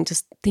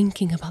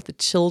thinking about the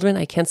children.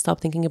 I can't stop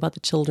thinking about the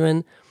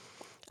children.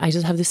 I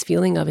just have this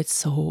feeling of it's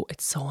so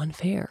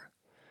unfair.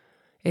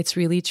 It's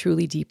really,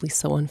 truly, deeply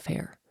so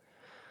unfair.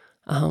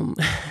 And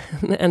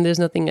there's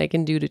nothing I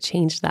can do to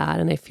change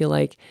that. And I feel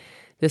like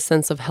this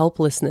sense of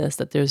helplessness,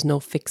 that there's no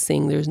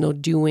fixing, there's no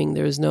doing,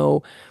 there's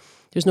no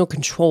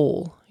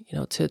control,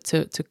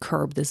 to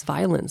curb this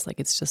violence. Like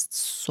it's just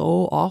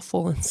so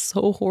awful and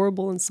so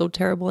horrible and so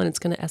terrible, and it's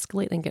going to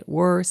escalate and get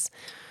worse.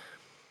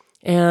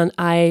 And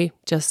I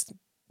just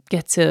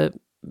get to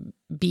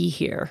be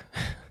here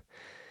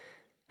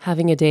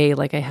having a day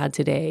like I had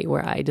today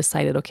where I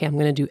decided, okay, I'm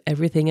going to do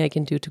everything I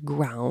can do to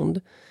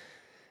ground,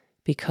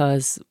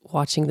 because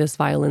watching this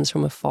violence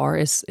from afar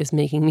is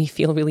making me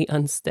feel really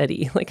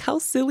unsteady. Like, how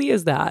silly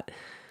is that?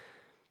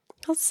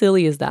 How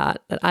silly is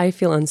that I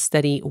feel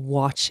unsteady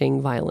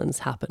watching violence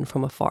happen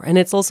from afar? And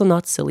it's also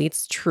not silly.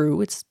 It's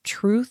true. It's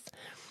truth.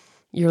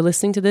 You're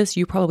listening to this.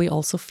 You probably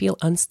also feel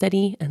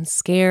unsteady and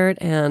scared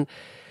and,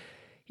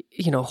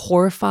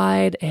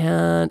 horrified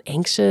and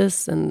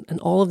anxious and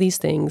all of these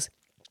things.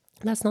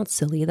 That's not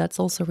silly. That's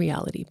also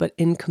reality. But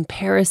in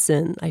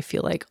comparison, I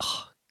feel like,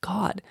 oh,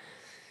 God,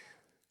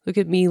 look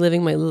at me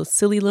living my little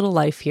silly little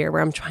life here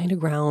where I'm trying to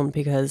ground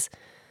because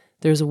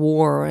there's a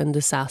war and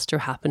disaster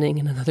happening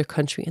in another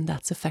country and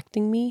that's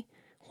affecting me.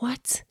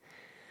 What?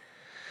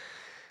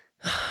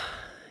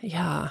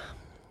 Yeah.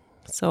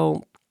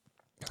 So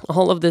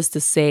all of this to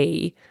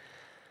say,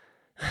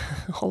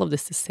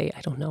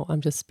 I don't know.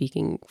 I'm just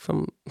speaking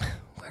from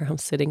where I'm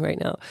sitting right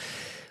now.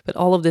 But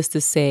all of this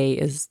to say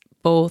is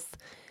both,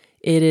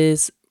 it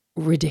is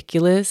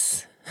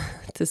ridiculous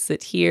to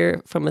sit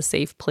here from a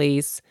safe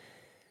place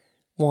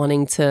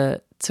wanting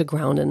to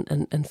ground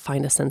and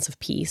find a sense of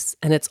peace.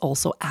 And it's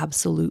also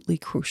absolutely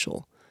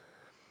crucial.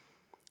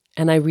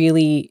 And I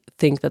really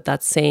think that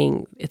that's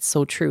saying it's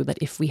so true that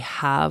if we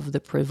have the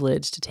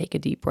privilege to take a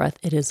deep breath,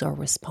 it is our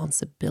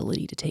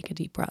responsibility to take a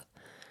deep breath.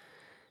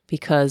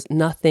 Because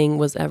nothing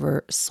was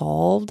ever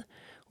solved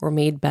or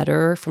made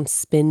better from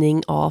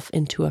spinning off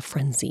into a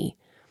frenzy,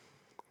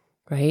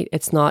 right?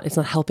 It's not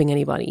helping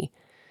anybody.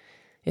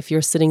 If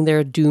you're sitting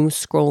there doom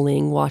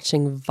scrolling,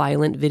 watching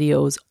violent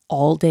videos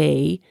all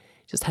day,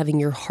 just having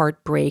your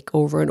heart break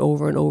over and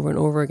over and over and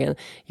over again,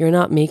 you're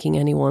not making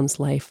anyone's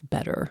life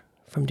better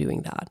from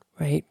doing that,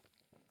 right?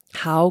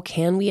 How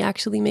can we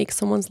actually make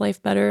someone's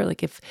life better?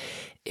 Like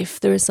if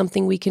there is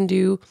something we can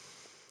do,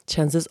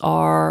 chances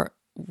are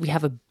we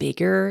have a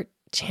bigger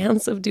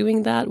chance of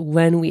doing that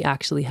when we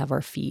actually have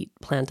our feet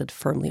planted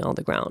firmly on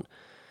the ground,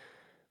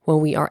 when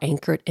we are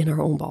anchored in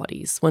our own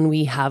bodies, when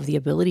we have the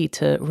ability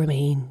to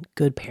remain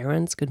good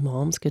parents, good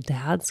moms, good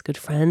dads, good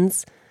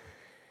friends,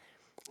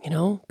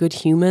 good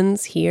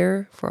humans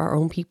here for our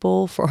own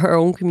people, for our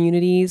own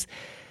communities.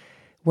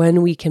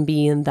 When we can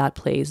be in that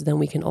place, then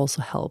we can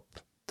also help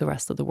the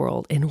rest of the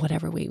world in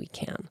whatever way we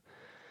can.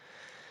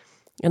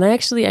 And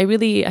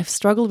I've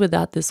struggled with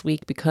that this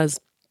week because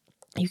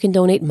you can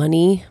donate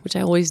money, which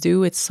I always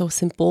do. It's so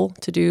simple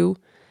to do.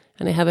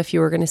 And I have a few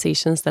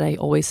organizations that I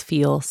always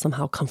feel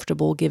somehow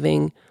comfortable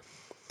giving,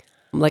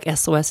 like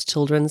SOS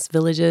Children's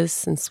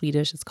Villages in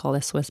Swedish. It's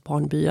called SOS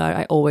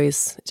Barnbyar.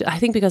 I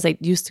think because I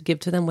used to give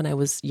to them when I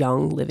was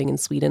young, living in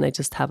Sweden, I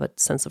just have a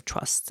sense of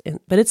trust.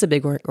 But it's a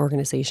big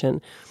organization.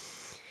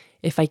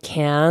 If I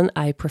can,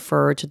 I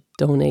prefer to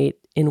donate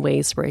in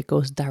ways where it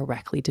goes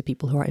directly to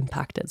people who are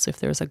impacted. So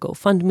if there's a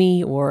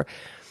GoFundMe, or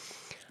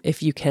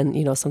if you can,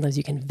 sometimes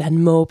you can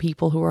Venmo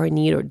people who are in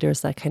need, or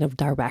there's that kind of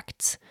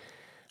direct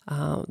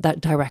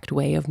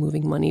way of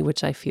moving money,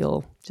 which I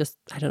feel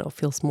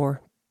feels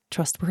more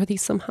trustworthy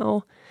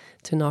somehow,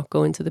 to not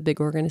go into the big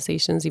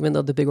organizations, even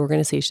though the big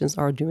organizations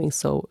are doing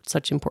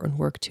such important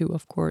work too,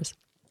 of course.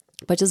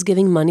 But just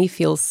giving money it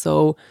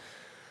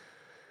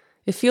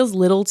feels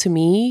little to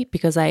me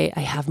because I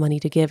have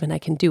money to give and I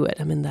can do it.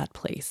 I'm in that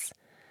place.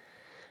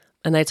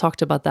 And I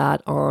talked about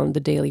that on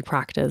the Daily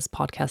Practice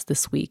podcast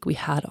this week. We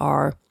had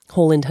our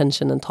whole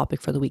intention and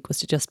topic for the week was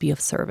to just be of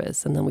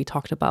service. And then we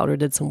talked about or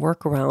did some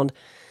work around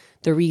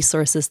the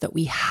resources that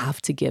we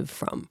have to give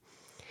from.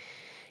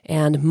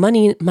 And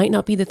money might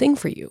not be the thing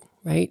for you,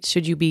 right?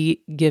 Should you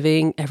be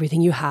giving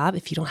everything you have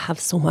if you don't have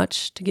so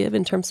much to give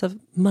in terms of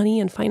money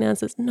and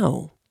finances?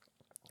 No,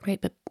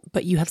 right?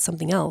 But you have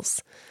something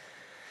else.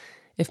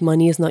 If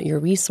money is not your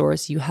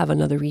resource, you have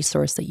another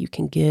resource that you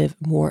can give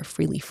more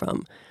freely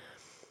from.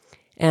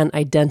 And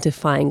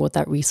identifying what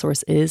that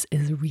resource is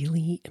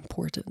really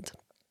important.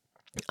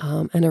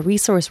 And a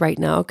resource right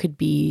now could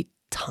be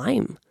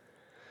time.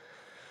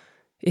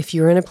 If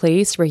you're in a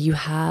place where you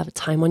have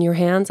time on your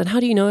hands, and how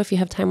do you know if you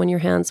have time on your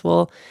hands?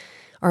 Well,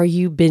 are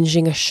you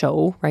binging a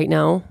show right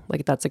now?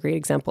 Like, that's a great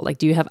example. Like,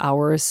 do you have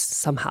hours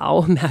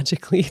somehow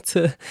magically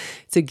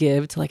to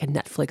give to like a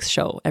Netflix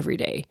show every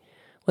day?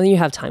 Well, then you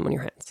have time on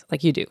your hands.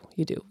 Like you do.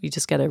 You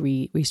just got to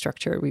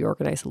restructure,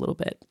 reorganize a little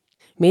bit.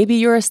 Maybe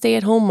you're a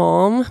stay-at-home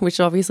mom, which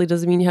obviously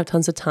doesn't mean you have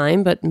tons of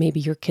time, but maybe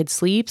your kid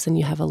sleeps and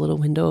you have a little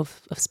window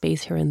of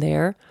space here and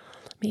there.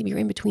 Maybe you're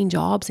in between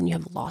jobs and you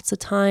have lots of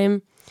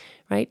time,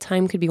 right?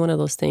 Time could be one of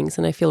those things.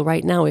 And I feel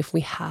right now, if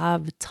we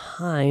have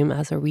time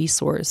as a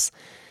resource,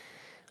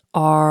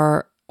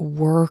 our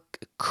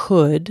work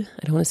could,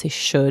 I don't want to say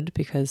should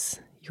because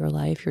your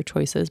life, your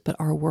choices, but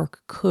our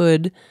work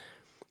could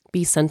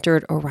be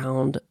centered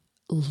around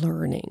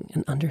learning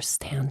and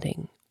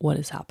understanding what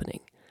is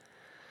happening.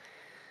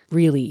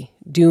 Really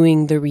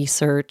doing the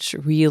research,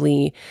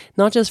 really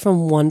not just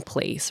from one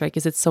place, right?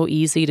 Because it's so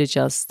easy to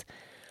just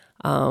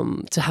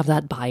to have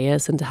that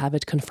bias and to have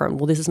it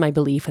confirmed. Well, this is my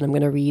belief and I'm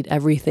going to read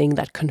everything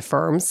that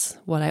confirms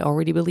what I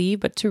already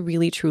believe, but to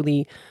really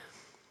truly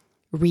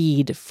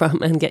read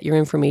from and get your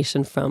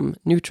information from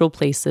neutral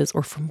places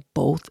or from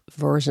both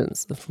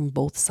versions, from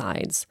both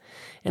sides.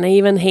 And I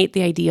even hate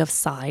the idea of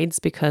sides,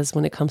 because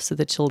when it comes to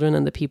the children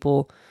and the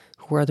people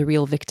who are the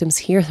real victims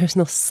here, there's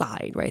no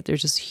side, right? They're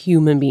just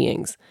human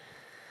beings.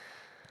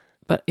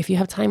 But if you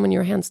have time on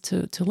your hands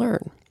to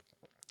learn,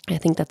 I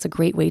think that's a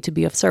great way to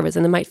be of service.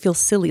 And it might feel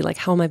silly, like,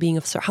 how am I being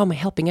of service? How am I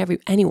helping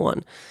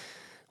anyone?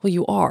 Well,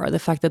 you are. The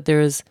fact that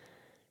there's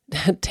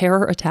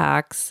terror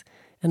attacks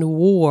and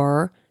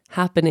war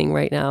happening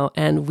right now,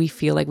 and we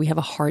feel like we have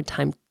a hard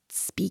time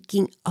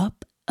speaking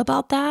up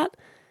about that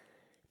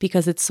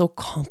because it's so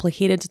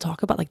complicated to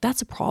talk about, like,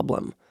 that's a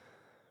problem,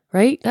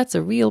 right? That's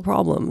a real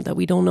problem that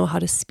we don't know how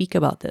to speak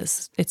about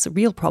this. It's a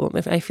real problem.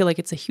 If I feel like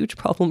it's a huge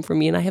problem for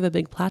me and I have a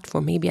big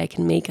platform, maybe I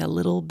can make a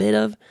little bit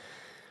of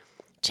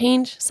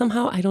change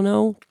somehow. I don't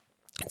know.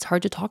 It's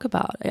hard to talk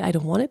about. I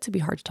don't want it to be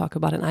hard to talk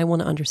about, and I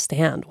want to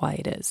understand why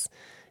it is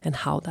and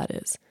how that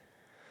is.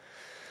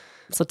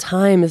 So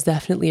time is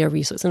definitely a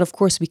resource. And of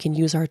course, we can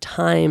use our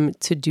time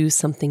to do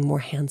something more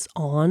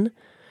hands-on.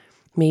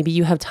 Maybe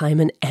you have time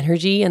and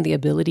energy and the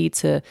ability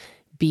to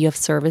be of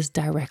service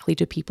directly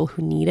to people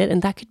who need it.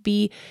 And that could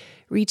be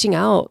reaching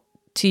out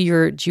to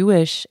your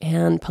Jewish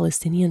and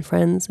Palestinian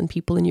friends and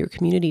people in your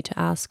community to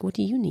ask, what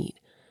do you need?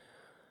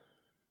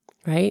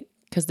 Right?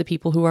 Because the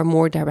people who are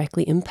more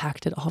directly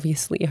impacted,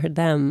 obviously, are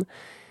them.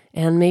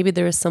 And maybe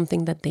there is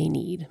something that they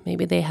need.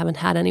 Maybe they haven't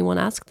had anyone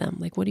ask them,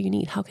 like, what do you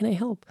need? How can I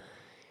help?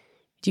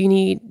 Do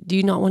you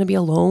not want to be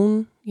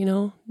alone?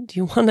 Do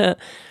you want to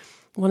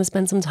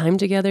spend some time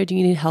together? Do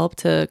you need help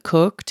to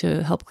cook,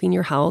 to help clean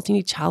your house? Do you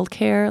need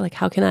childcare? Like,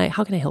 how can I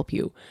help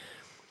you?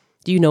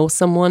 Do you know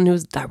someone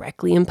who's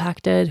directly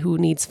impacted, who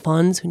needs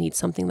funds, who needs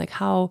something? Like,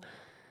 how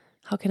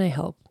can I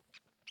help?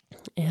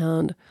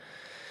 And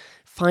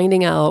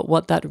finding out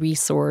what that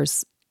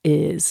resource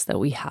is that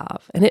we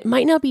have. And it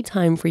might not be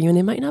time for you, and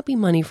it might not be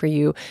money for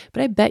you,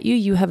 but I bet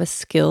you have a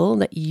skill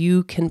that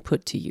you can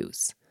put to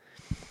use.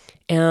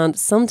 And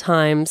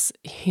sometimes,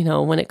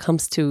 when it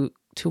comes to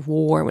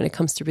war, when it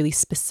comes to really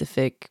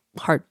specific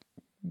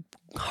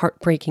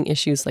heartbreaking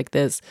issues like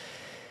this,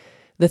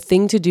 the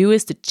thing to do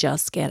is to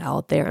just get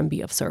out there and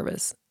be of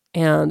service.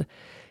 And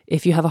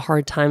if you have a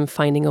hard time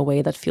finding a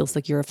way that feels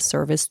like you're of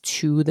service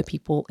to the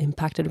people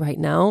impacted right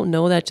now,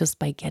 know that just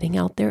by getting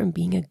out there and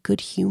being a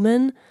good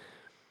human,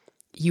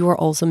 you are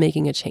also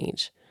making a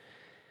change.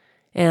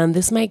 And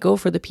this might go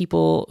for the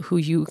people who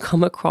you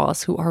come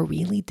across who are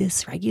really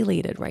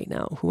dysregulated right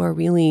now, who are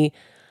really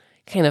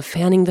kind of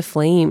fanning the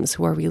flames,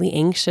 who are really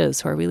anxious,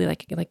 who are really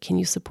like, can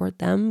you support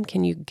them?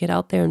 Can you get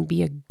out there and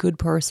be a good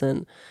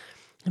person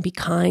and be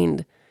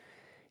kind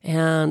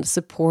and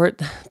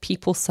support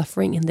people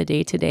suffering in the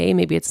day-to-day?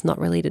 Maybe it's not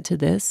related to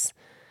this,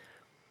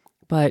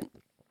 but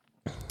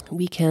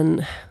we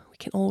can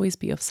always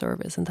be of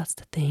service. And that's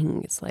the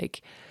thing. It's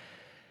like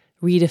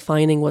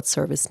redefining what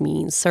service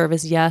means.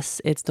 Service, yes,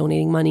 it's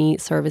donating money.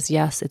 Service,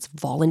 yes, it's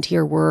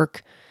volunteer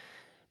work.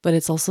 But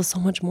it's also so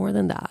much more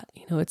than that.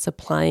 It's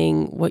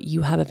applying what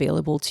you have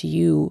available to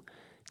you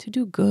to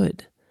do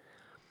good.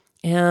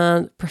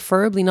 And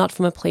preferably not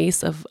from a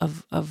place of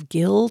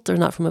guilt, or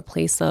not from a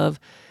place of,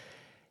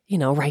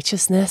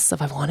 righteousness,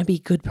 of I want to be a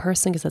good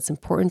person because that's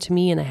important to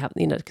me and I have,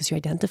 because you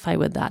identify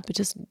with that, but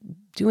just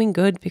doing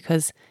good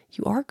because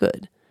you are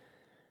good.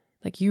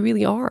 Like, you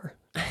really are.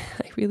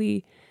 I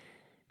really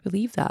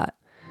believe that.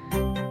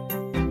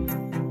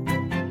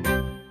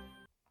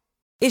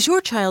 Is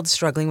your child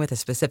struggling with a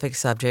specific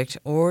subject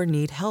or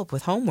need help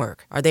with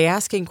homework? Are they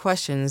asking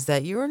questions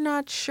that you're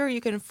not sure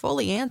you can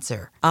fully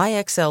answer?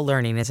 IXL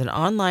Learning is an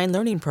online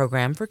learning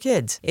program for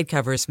kids. It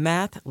covers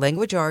math,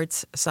 language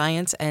arts,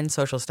 science, and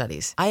social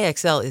studies.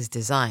 IXL is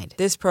designed.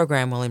 This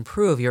program will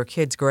improve your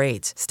kids'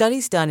 grades.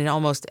 Studies done in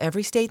almost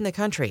every state in the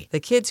country. The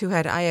kids who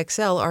had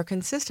IXL are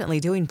consistently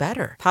doing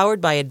better.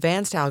 Powered by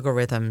advanced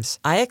algorithms,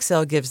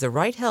 IXL gives the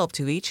right help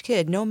to each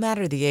kid no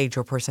matter the age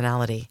or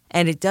personality.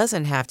 And it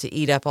doesn't have to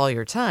eat up all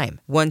your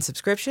time. One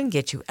subscription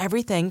gets you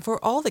everything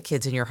for all the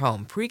kids in your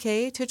home,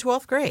 pre-K to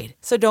 12th grade.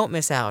 So don't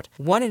miss out.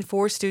 1 in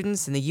 4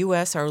 students in the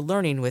U.S. are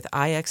learning with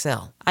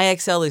IXL.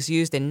 IXL is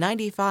used in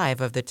 95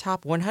 of the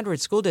top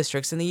 100 school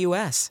districts in the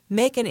U.S.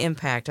 Make an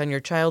impact on your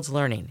child's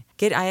learning.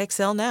 Get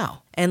IXL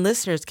now. And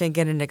listeners can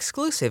get an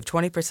exclusive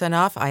 20%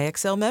 off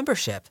IXL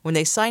membership when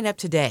they sign up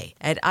today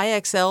at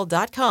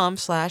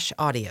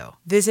IXL.com/audio.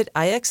 Visit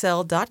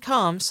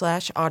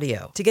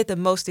IXL.com/audio to get the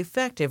most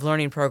effective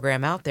learning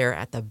program out there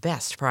at the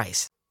best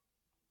price.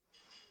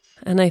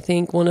 And I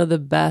think one of the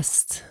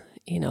best,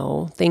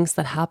 things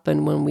that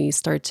happen when we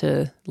start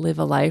to live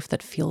a life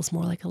that feels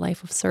more like a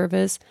life of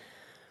service,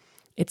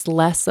 it's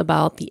less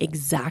about the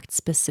exact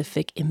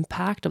specific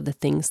impact of the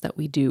things that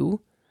we do,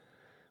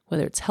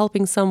 whether it's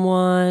helping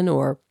someone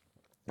or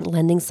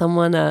lending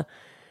someone a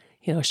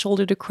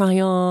shoulder to cry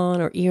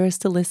on, or ears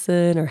to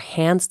listen, or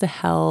hands to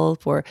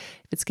help, or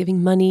if it's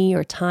giving money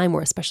or time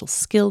or a special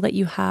skill that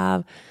you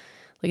have.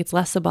 Like, it's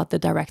less about the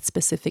direct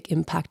specific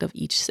impact of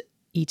each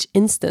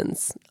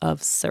instance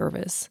of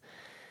service,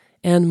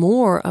 and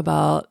more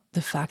about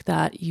the fact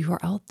that you are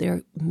out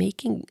there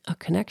making a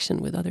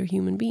connection with other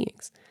human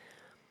beings.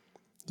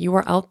 You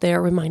are out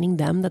there reminding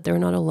them that they're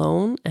not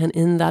alone. And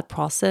in that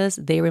process,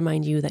 they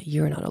remind you that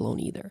you're not alone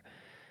either.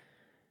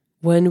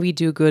 When we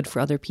do good for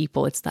other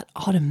people, it's that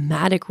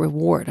automatic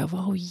reward of,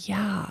 oh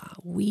yeah,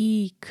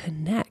 we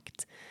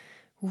connect.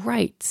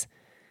 Right.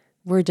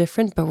 We're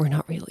different, but we're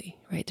not really,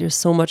 right? There's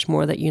so much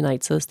more that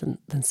unites us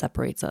than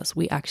separates us.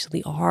 We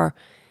actually are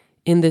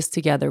in this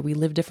together. We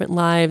live different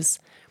lives.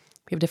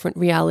 We have different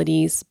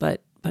realities,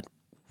 but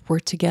we're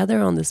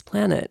together on this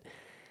planet.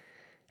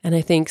 And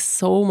I think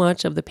so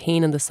much of the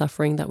pain and the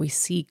suffering that we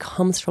see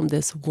comes from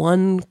this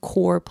one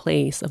core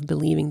place of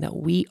believing that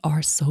we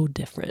are so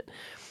different,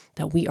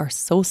 that we are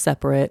so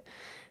separate,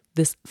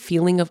 this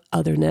feeling of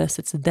otherness.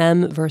 It's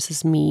them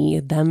versus me,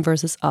 them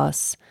versus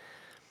us.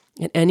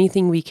 And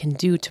anything we can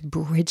do to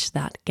bridge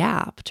that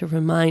gap, to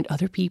remind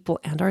other people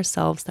and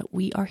ourselves that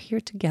we are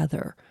here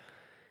together,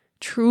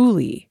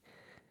 truly,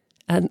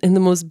 and in the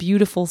most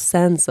beautiful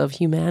sense of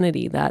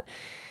humanity. That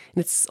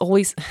it's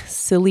always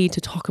silly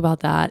to talk about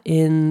that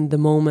in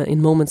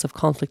moments of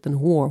conflict and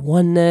war,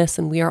 oneness,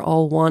 and we are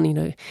all one.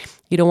 You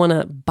don't want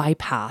to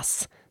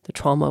bypass the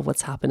trauma of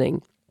what's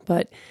happening.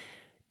 But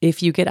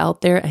if you get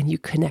out there and you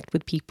connect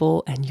with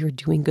people and you're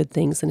doing good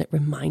things and it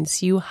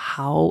reminds you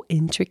how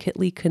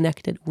intricately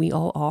connected we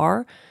all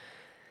are,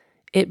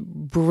 it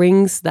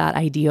brings that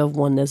idea of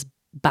oneness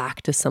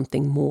back to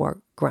something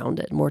more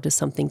grounded, more to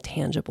something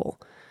tangible.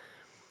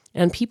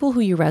 And people who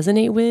you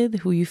resonate with,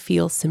 who you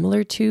feel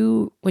similar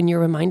to, when you're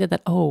reminded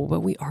that, oh,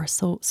 but we are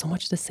so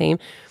much the same,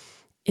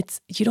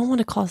 you don't want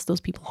to cause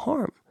those people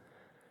harm,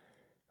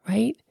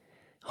 right?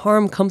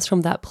 Harm comes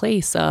from that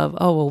place of,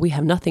 oh, well, we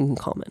have nothing in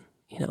common.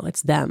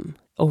 It's them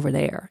over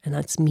there, and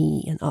that's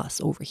me and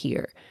us over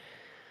here.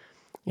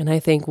 And I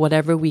think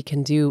whatever we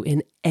can do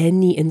in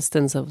any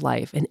instance of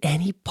life, in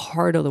any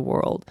part of the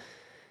world,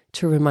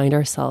 to remind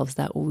ourselves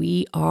that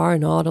we are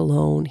not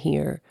alone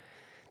here,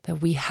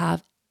 that we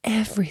have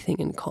everything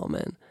in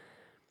common.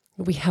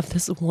 We have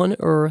this one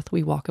earth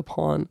we walk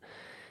upon,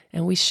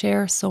 and we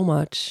share so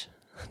much,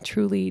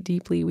 truly,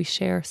 deeply, we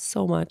share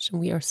so much,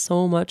 and we are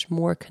so much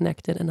more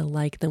connected and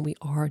alike than we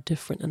are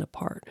different and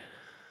apart.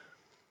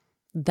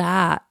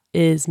 That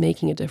is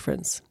making a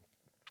difference,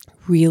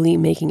 really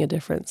making a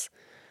difference.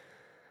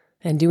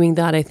 And doing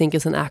that, I think,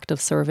 is an act of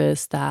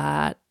service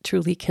that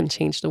truly can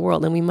change the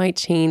world. And we might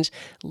change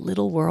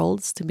little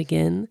worlds to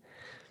begin.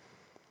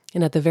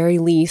 And at the very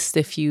least,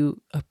 if you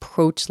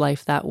approach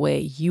life that way,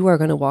 you are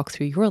going to walk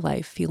through your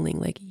life feeling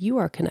like you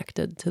are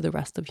connected to the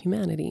rest of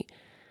humanity.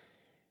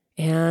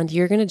 And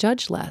you're going to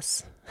judge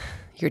less.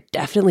 You're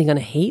definitely going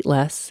to hate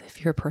less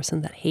if you're a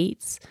person that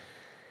hates.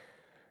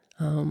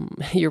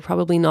 You're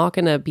probably not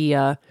going to be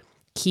a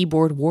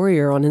keyboard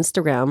warrior on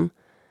Instagram,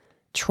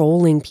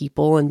 trolling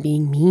people and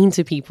being mean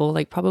to people.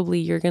 Like, probably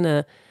you're going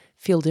to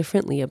feel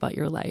differently about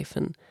your life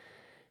and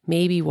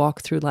maybe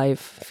walk through life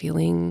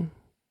feeling,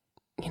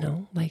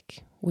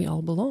 like we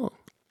all belong.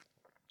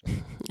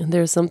 And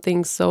there's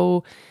something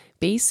so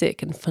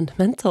basic and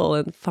fundamental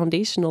and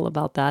foundational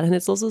about that. And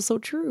it's also so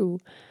true.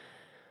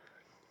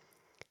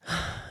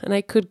 And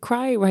I could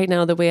cry right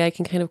now the way I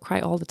can kind of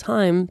cry all the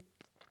time.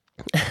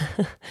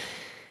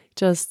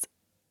 Just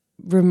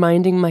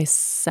reminding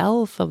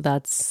myself of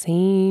that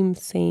same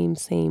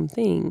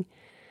thing,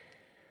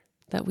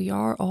 that we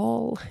are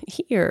all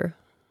here.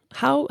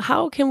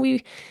 How can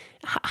we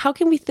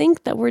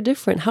think that we're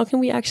different? How can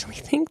we actually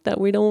think that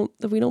we don't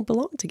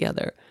belong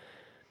together?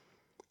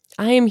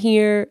 I am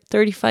here,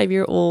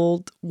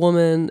 35-year-old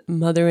woman,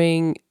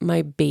 mothering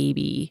my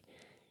baby,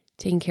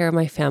 taking care of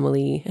my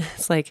family.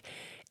 It's like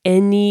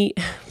any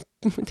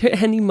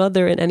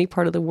mother in any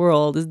part of the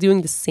world is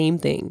doing the same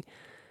thing,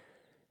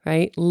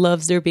 right?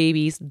 Loves their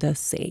babies the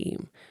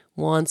same,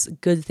 wants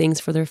good things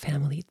for their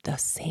family the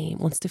same,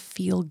 wants to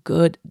feel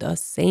good the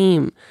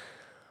same.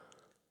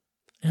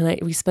 And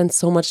we spend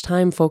so much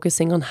time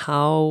focusing on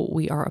how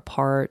we are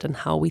apart and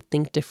how we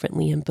think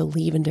differently and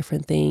believe in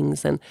different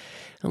things. And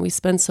we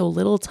spend so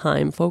little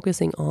time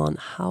focusing on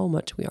how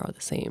much we are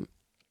the same.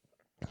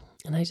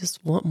 And I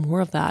just want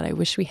more of that. I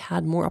wish we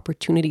had more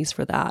opportunities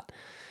for that.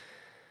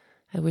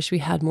 I wish we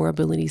had more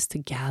abilities to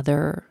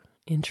gather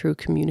in true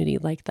community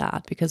like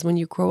that. Because when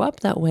you grow up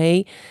that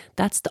way,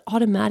 that's the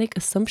automatic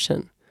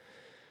assumption,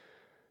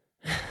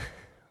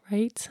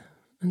 right?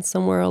 And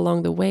somewhere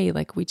along the way,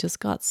 like, we just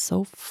got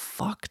so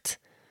fucked.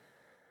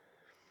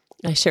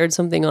 I shared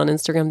something on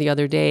Instagram the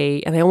other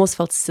day, and I almost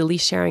felt silly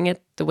sharing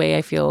it the way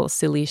I feel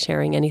silly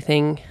sharing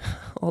anything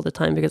all the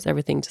time, because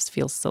everything just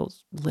feels so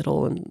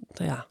little and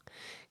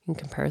in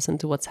comparison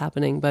to what's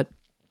happening. But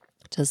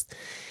just,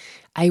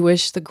 I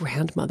wish the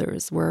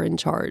grandmothers were in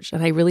charge.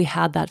 And I really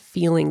had that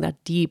feeling,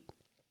 that deep,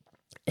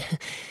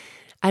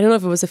 I don't know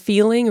if it was a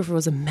feeling, or if it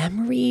was a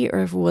memory, or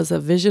if it was a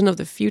vision of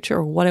the future,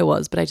 or what it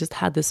was, but I just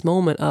had this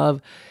moment of,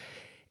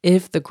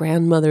 if the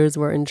grandmothers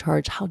were in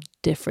charge, how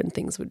different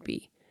things would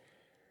be.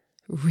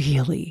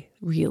 Really,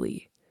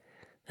 really.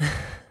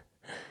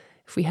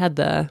 If we had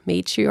the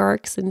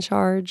matriarchs in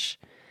charge,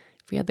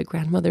 if we had the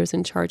grandmothers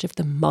in charge, if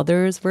the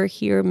mothers were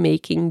here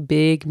making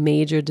big,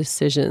 major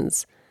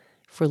decisions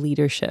for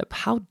leadership,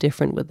 how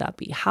different would that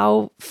be?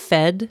 How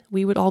fed?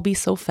 We would all be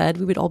so fed.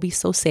 We would all be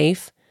so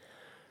safe.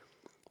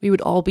 We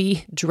would all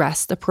be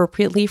dressed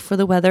appropriately for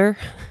the weather.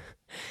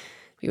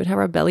 We would have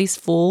our bellies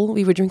full.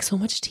 We would drink so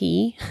much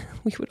tea.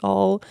 We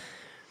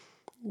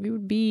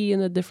would be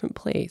in a different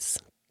place.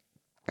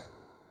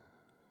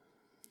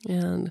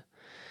 And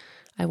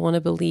I want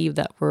to believe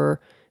that we're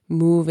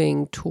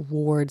moving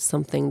towards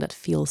something that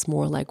feels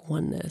more like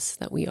oneness,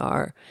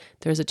 that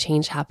there's a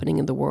change happening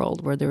in the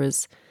world where there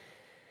is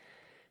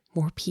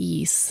more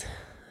peace,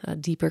 a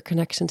deeper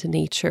connection to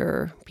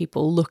nature,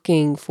 people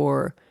looking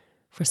for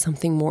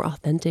something more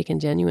authentic and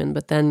genuine.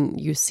 But then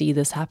you see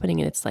this happening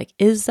and it's like,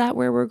 is that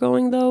where we're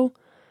going though?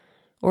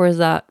 Or is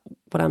that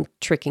what I'm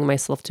tricking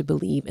myself to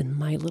believe in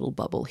my little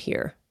bubble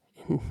here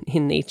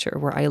in nature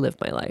where I live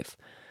my life?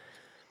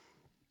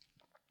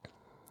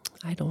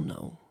 I don't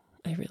know.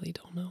 I really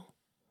don't know.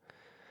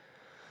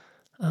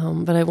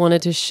 But I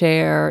wanted to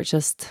share,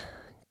 just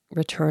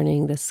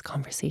returning this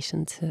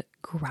conversation to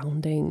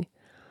grounding.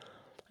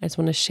 I just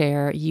want to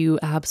share, you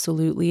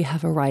absolutely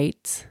have a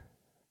right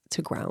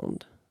to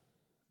ground,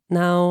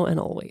 now and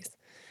always.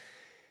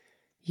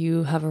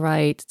 You have a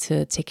right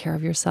to take care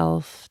of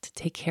yourself, to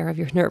take care of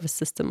your nervous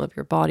system, of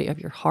your body, of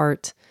your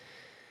heart.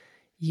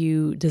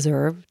 You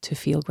deserve to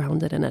feel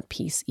grounded and at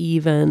peace,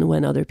 even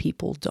when other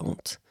people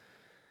don't.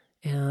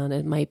 And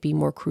it might be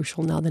more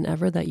crucial now than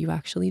ever that you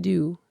actually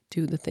do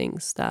the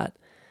things that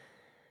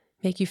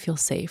make you feel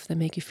safe, that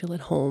make you feel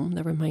at home,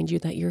 that remind you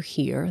that you're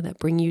here, that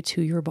bring you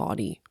to your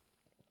body.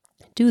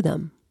 Do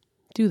them.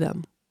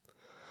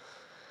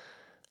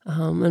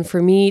 And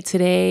for me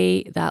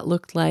today, that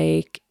looked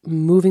like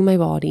moving my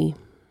body.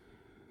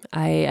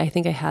 I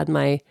think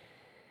I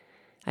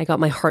got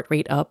my heart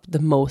rate up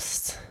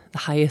the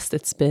highest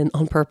it's been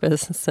on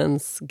purpose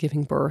since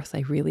giving birth.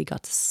 I really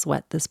got to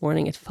sweat this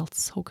morning. It felt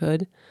so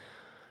good.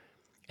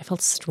 I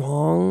felt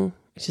strong.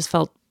 It just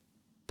felt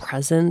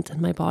present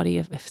in my body.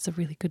 If it's a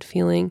really good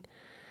feeling.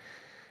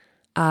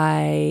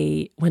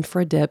 I went for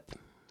a dip.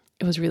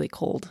 It was really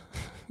cold,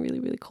 really,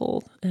 really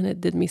cold. And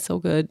it did me so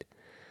good.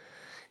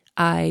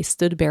 I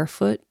stood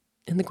barefoot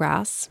in the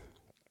grass,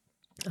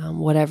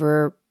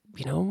 whatever,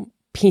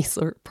 piece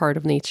or part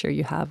of nature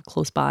you have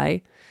close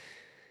by.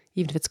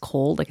 Even if it's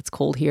cold, like it's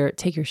cold here,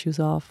 take your shoes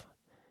off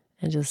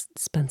and just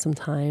spend some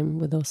time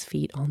with those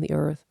feet on the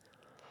earth.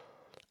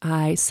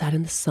 I sat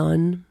in the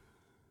sun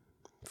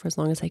for as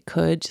long as I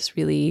could, just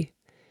really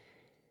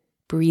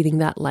breathing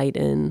that light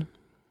in.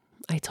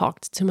 I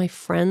talked to my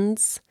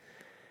friends,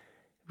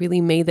 really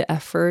made the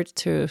effort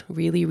to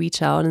really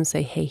reach out and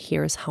say, hey,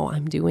 here's how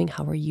I'm doing.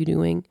 How are you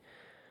doing?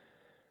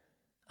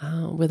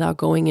 Without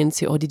going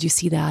into, oh, did you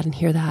see that and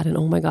hear that? And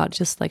oh my God,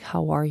 just like,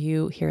 how are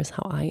you? Here's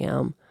how I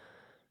am.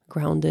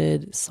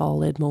 Grounded,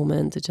 solid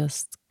moment to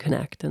just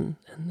connect and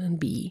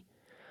be.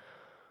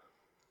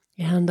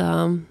 And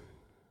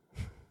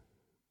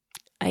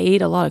I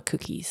ate a lot of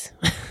cookies.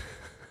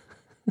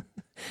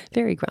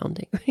 Very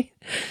grounding, right?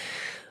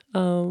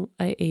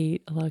 I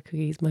ate a lot of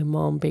cookies. My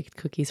mom baked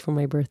cookies for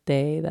my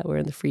birthday that were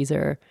in the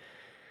freezer.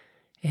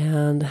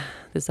 And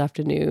this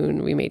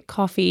afternoon we made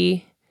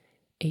coffee,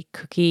 ate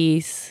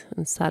cookies,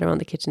 and sat around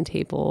the kitchen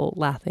table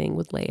laughing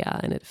with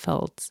Leia. And it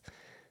felt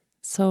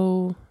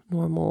so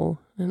normal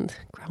and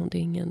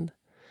grounding. And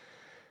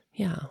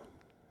yeah.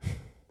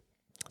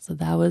 So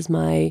that was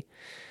my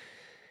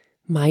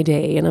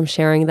day. And I'm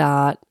sharing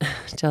that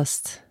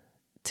just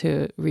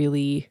to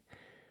really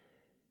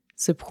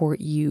support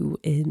you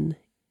in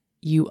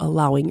you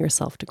allowing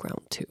yourself to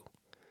ground too.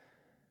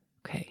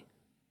 Okay.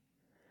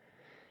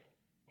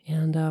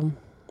 And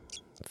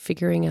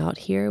figuring out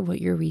here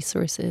what your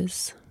resource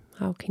is.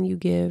 How can you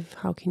give?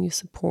 How can you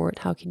support?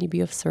 How can you be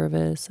of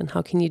service? And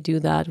how can you do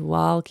that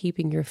while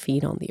keeping your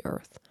feet on the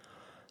earth,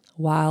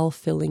 while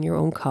filling your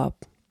own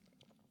cup,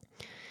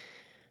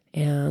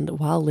 and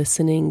while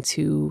listening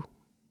to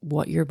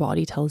what your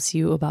body tells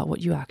you about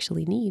what you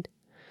actually need?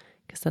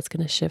 Because that's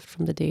going to shift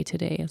from the day to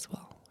day as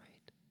well.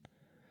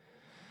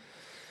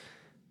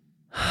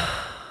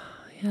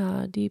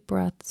 Yeah, deep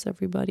breaths,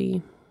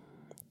 everybody.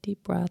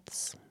 Deep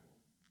breaths.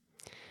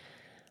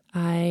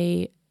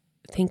 I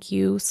thank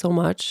you so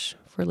much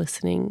for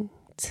listening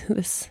to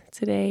this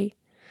today.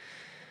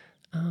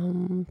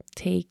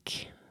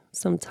 Take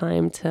some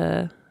time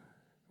to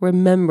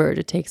remember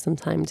to take some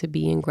time to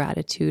be in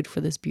gratitude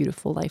for this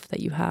beautiful life that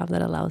you have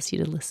that allows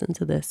you to listen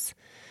to this.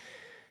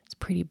 It's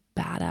pretty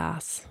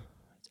badass.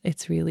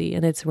 It's really,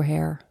 and it's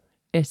rare.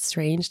 It's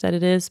strange that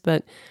it is,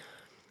 but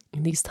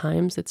in these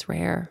times, it's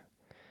rare.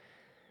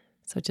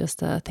 So just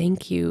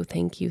thank you,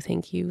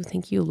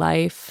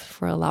 life,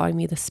 for allowing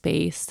me the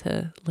space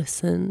to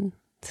listen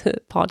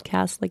to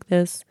podcasts like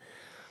this.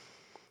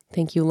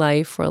 Thank you,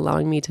 life, for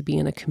allowing me to be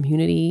in a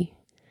community.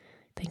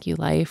 Thank you,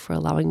 life, for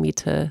allowing me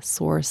to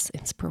source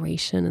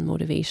inspiration and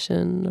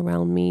motivation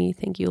around me.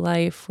 Thank you,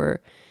 life,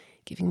 for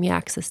giving me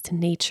access to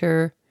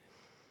nature.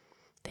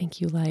 Thank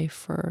you, life,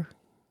 for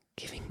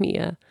giving me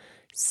a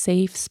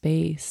safe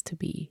space to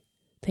be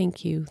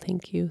Thank you.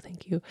 Thank you.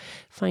 Thank you.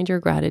 Find your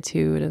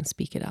gratitude and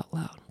speak it out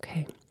loud.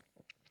 Okay.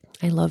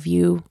 I love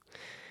you.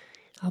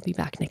 I'll be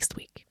back next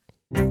week.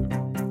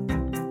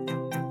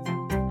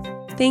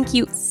 Thank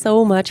you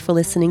so much for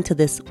listening to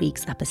this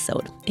week's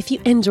episode. If you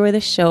enjoy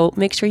the show,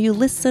 make sure you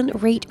listen,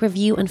 rate,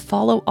 review, and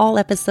follow all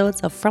episodes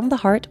of From the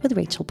Heart with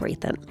Rachel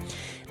Brathen.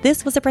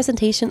 This was a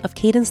presentation of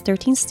Cadence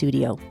 13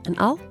 Studio, and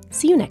I'll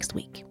see you next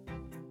week.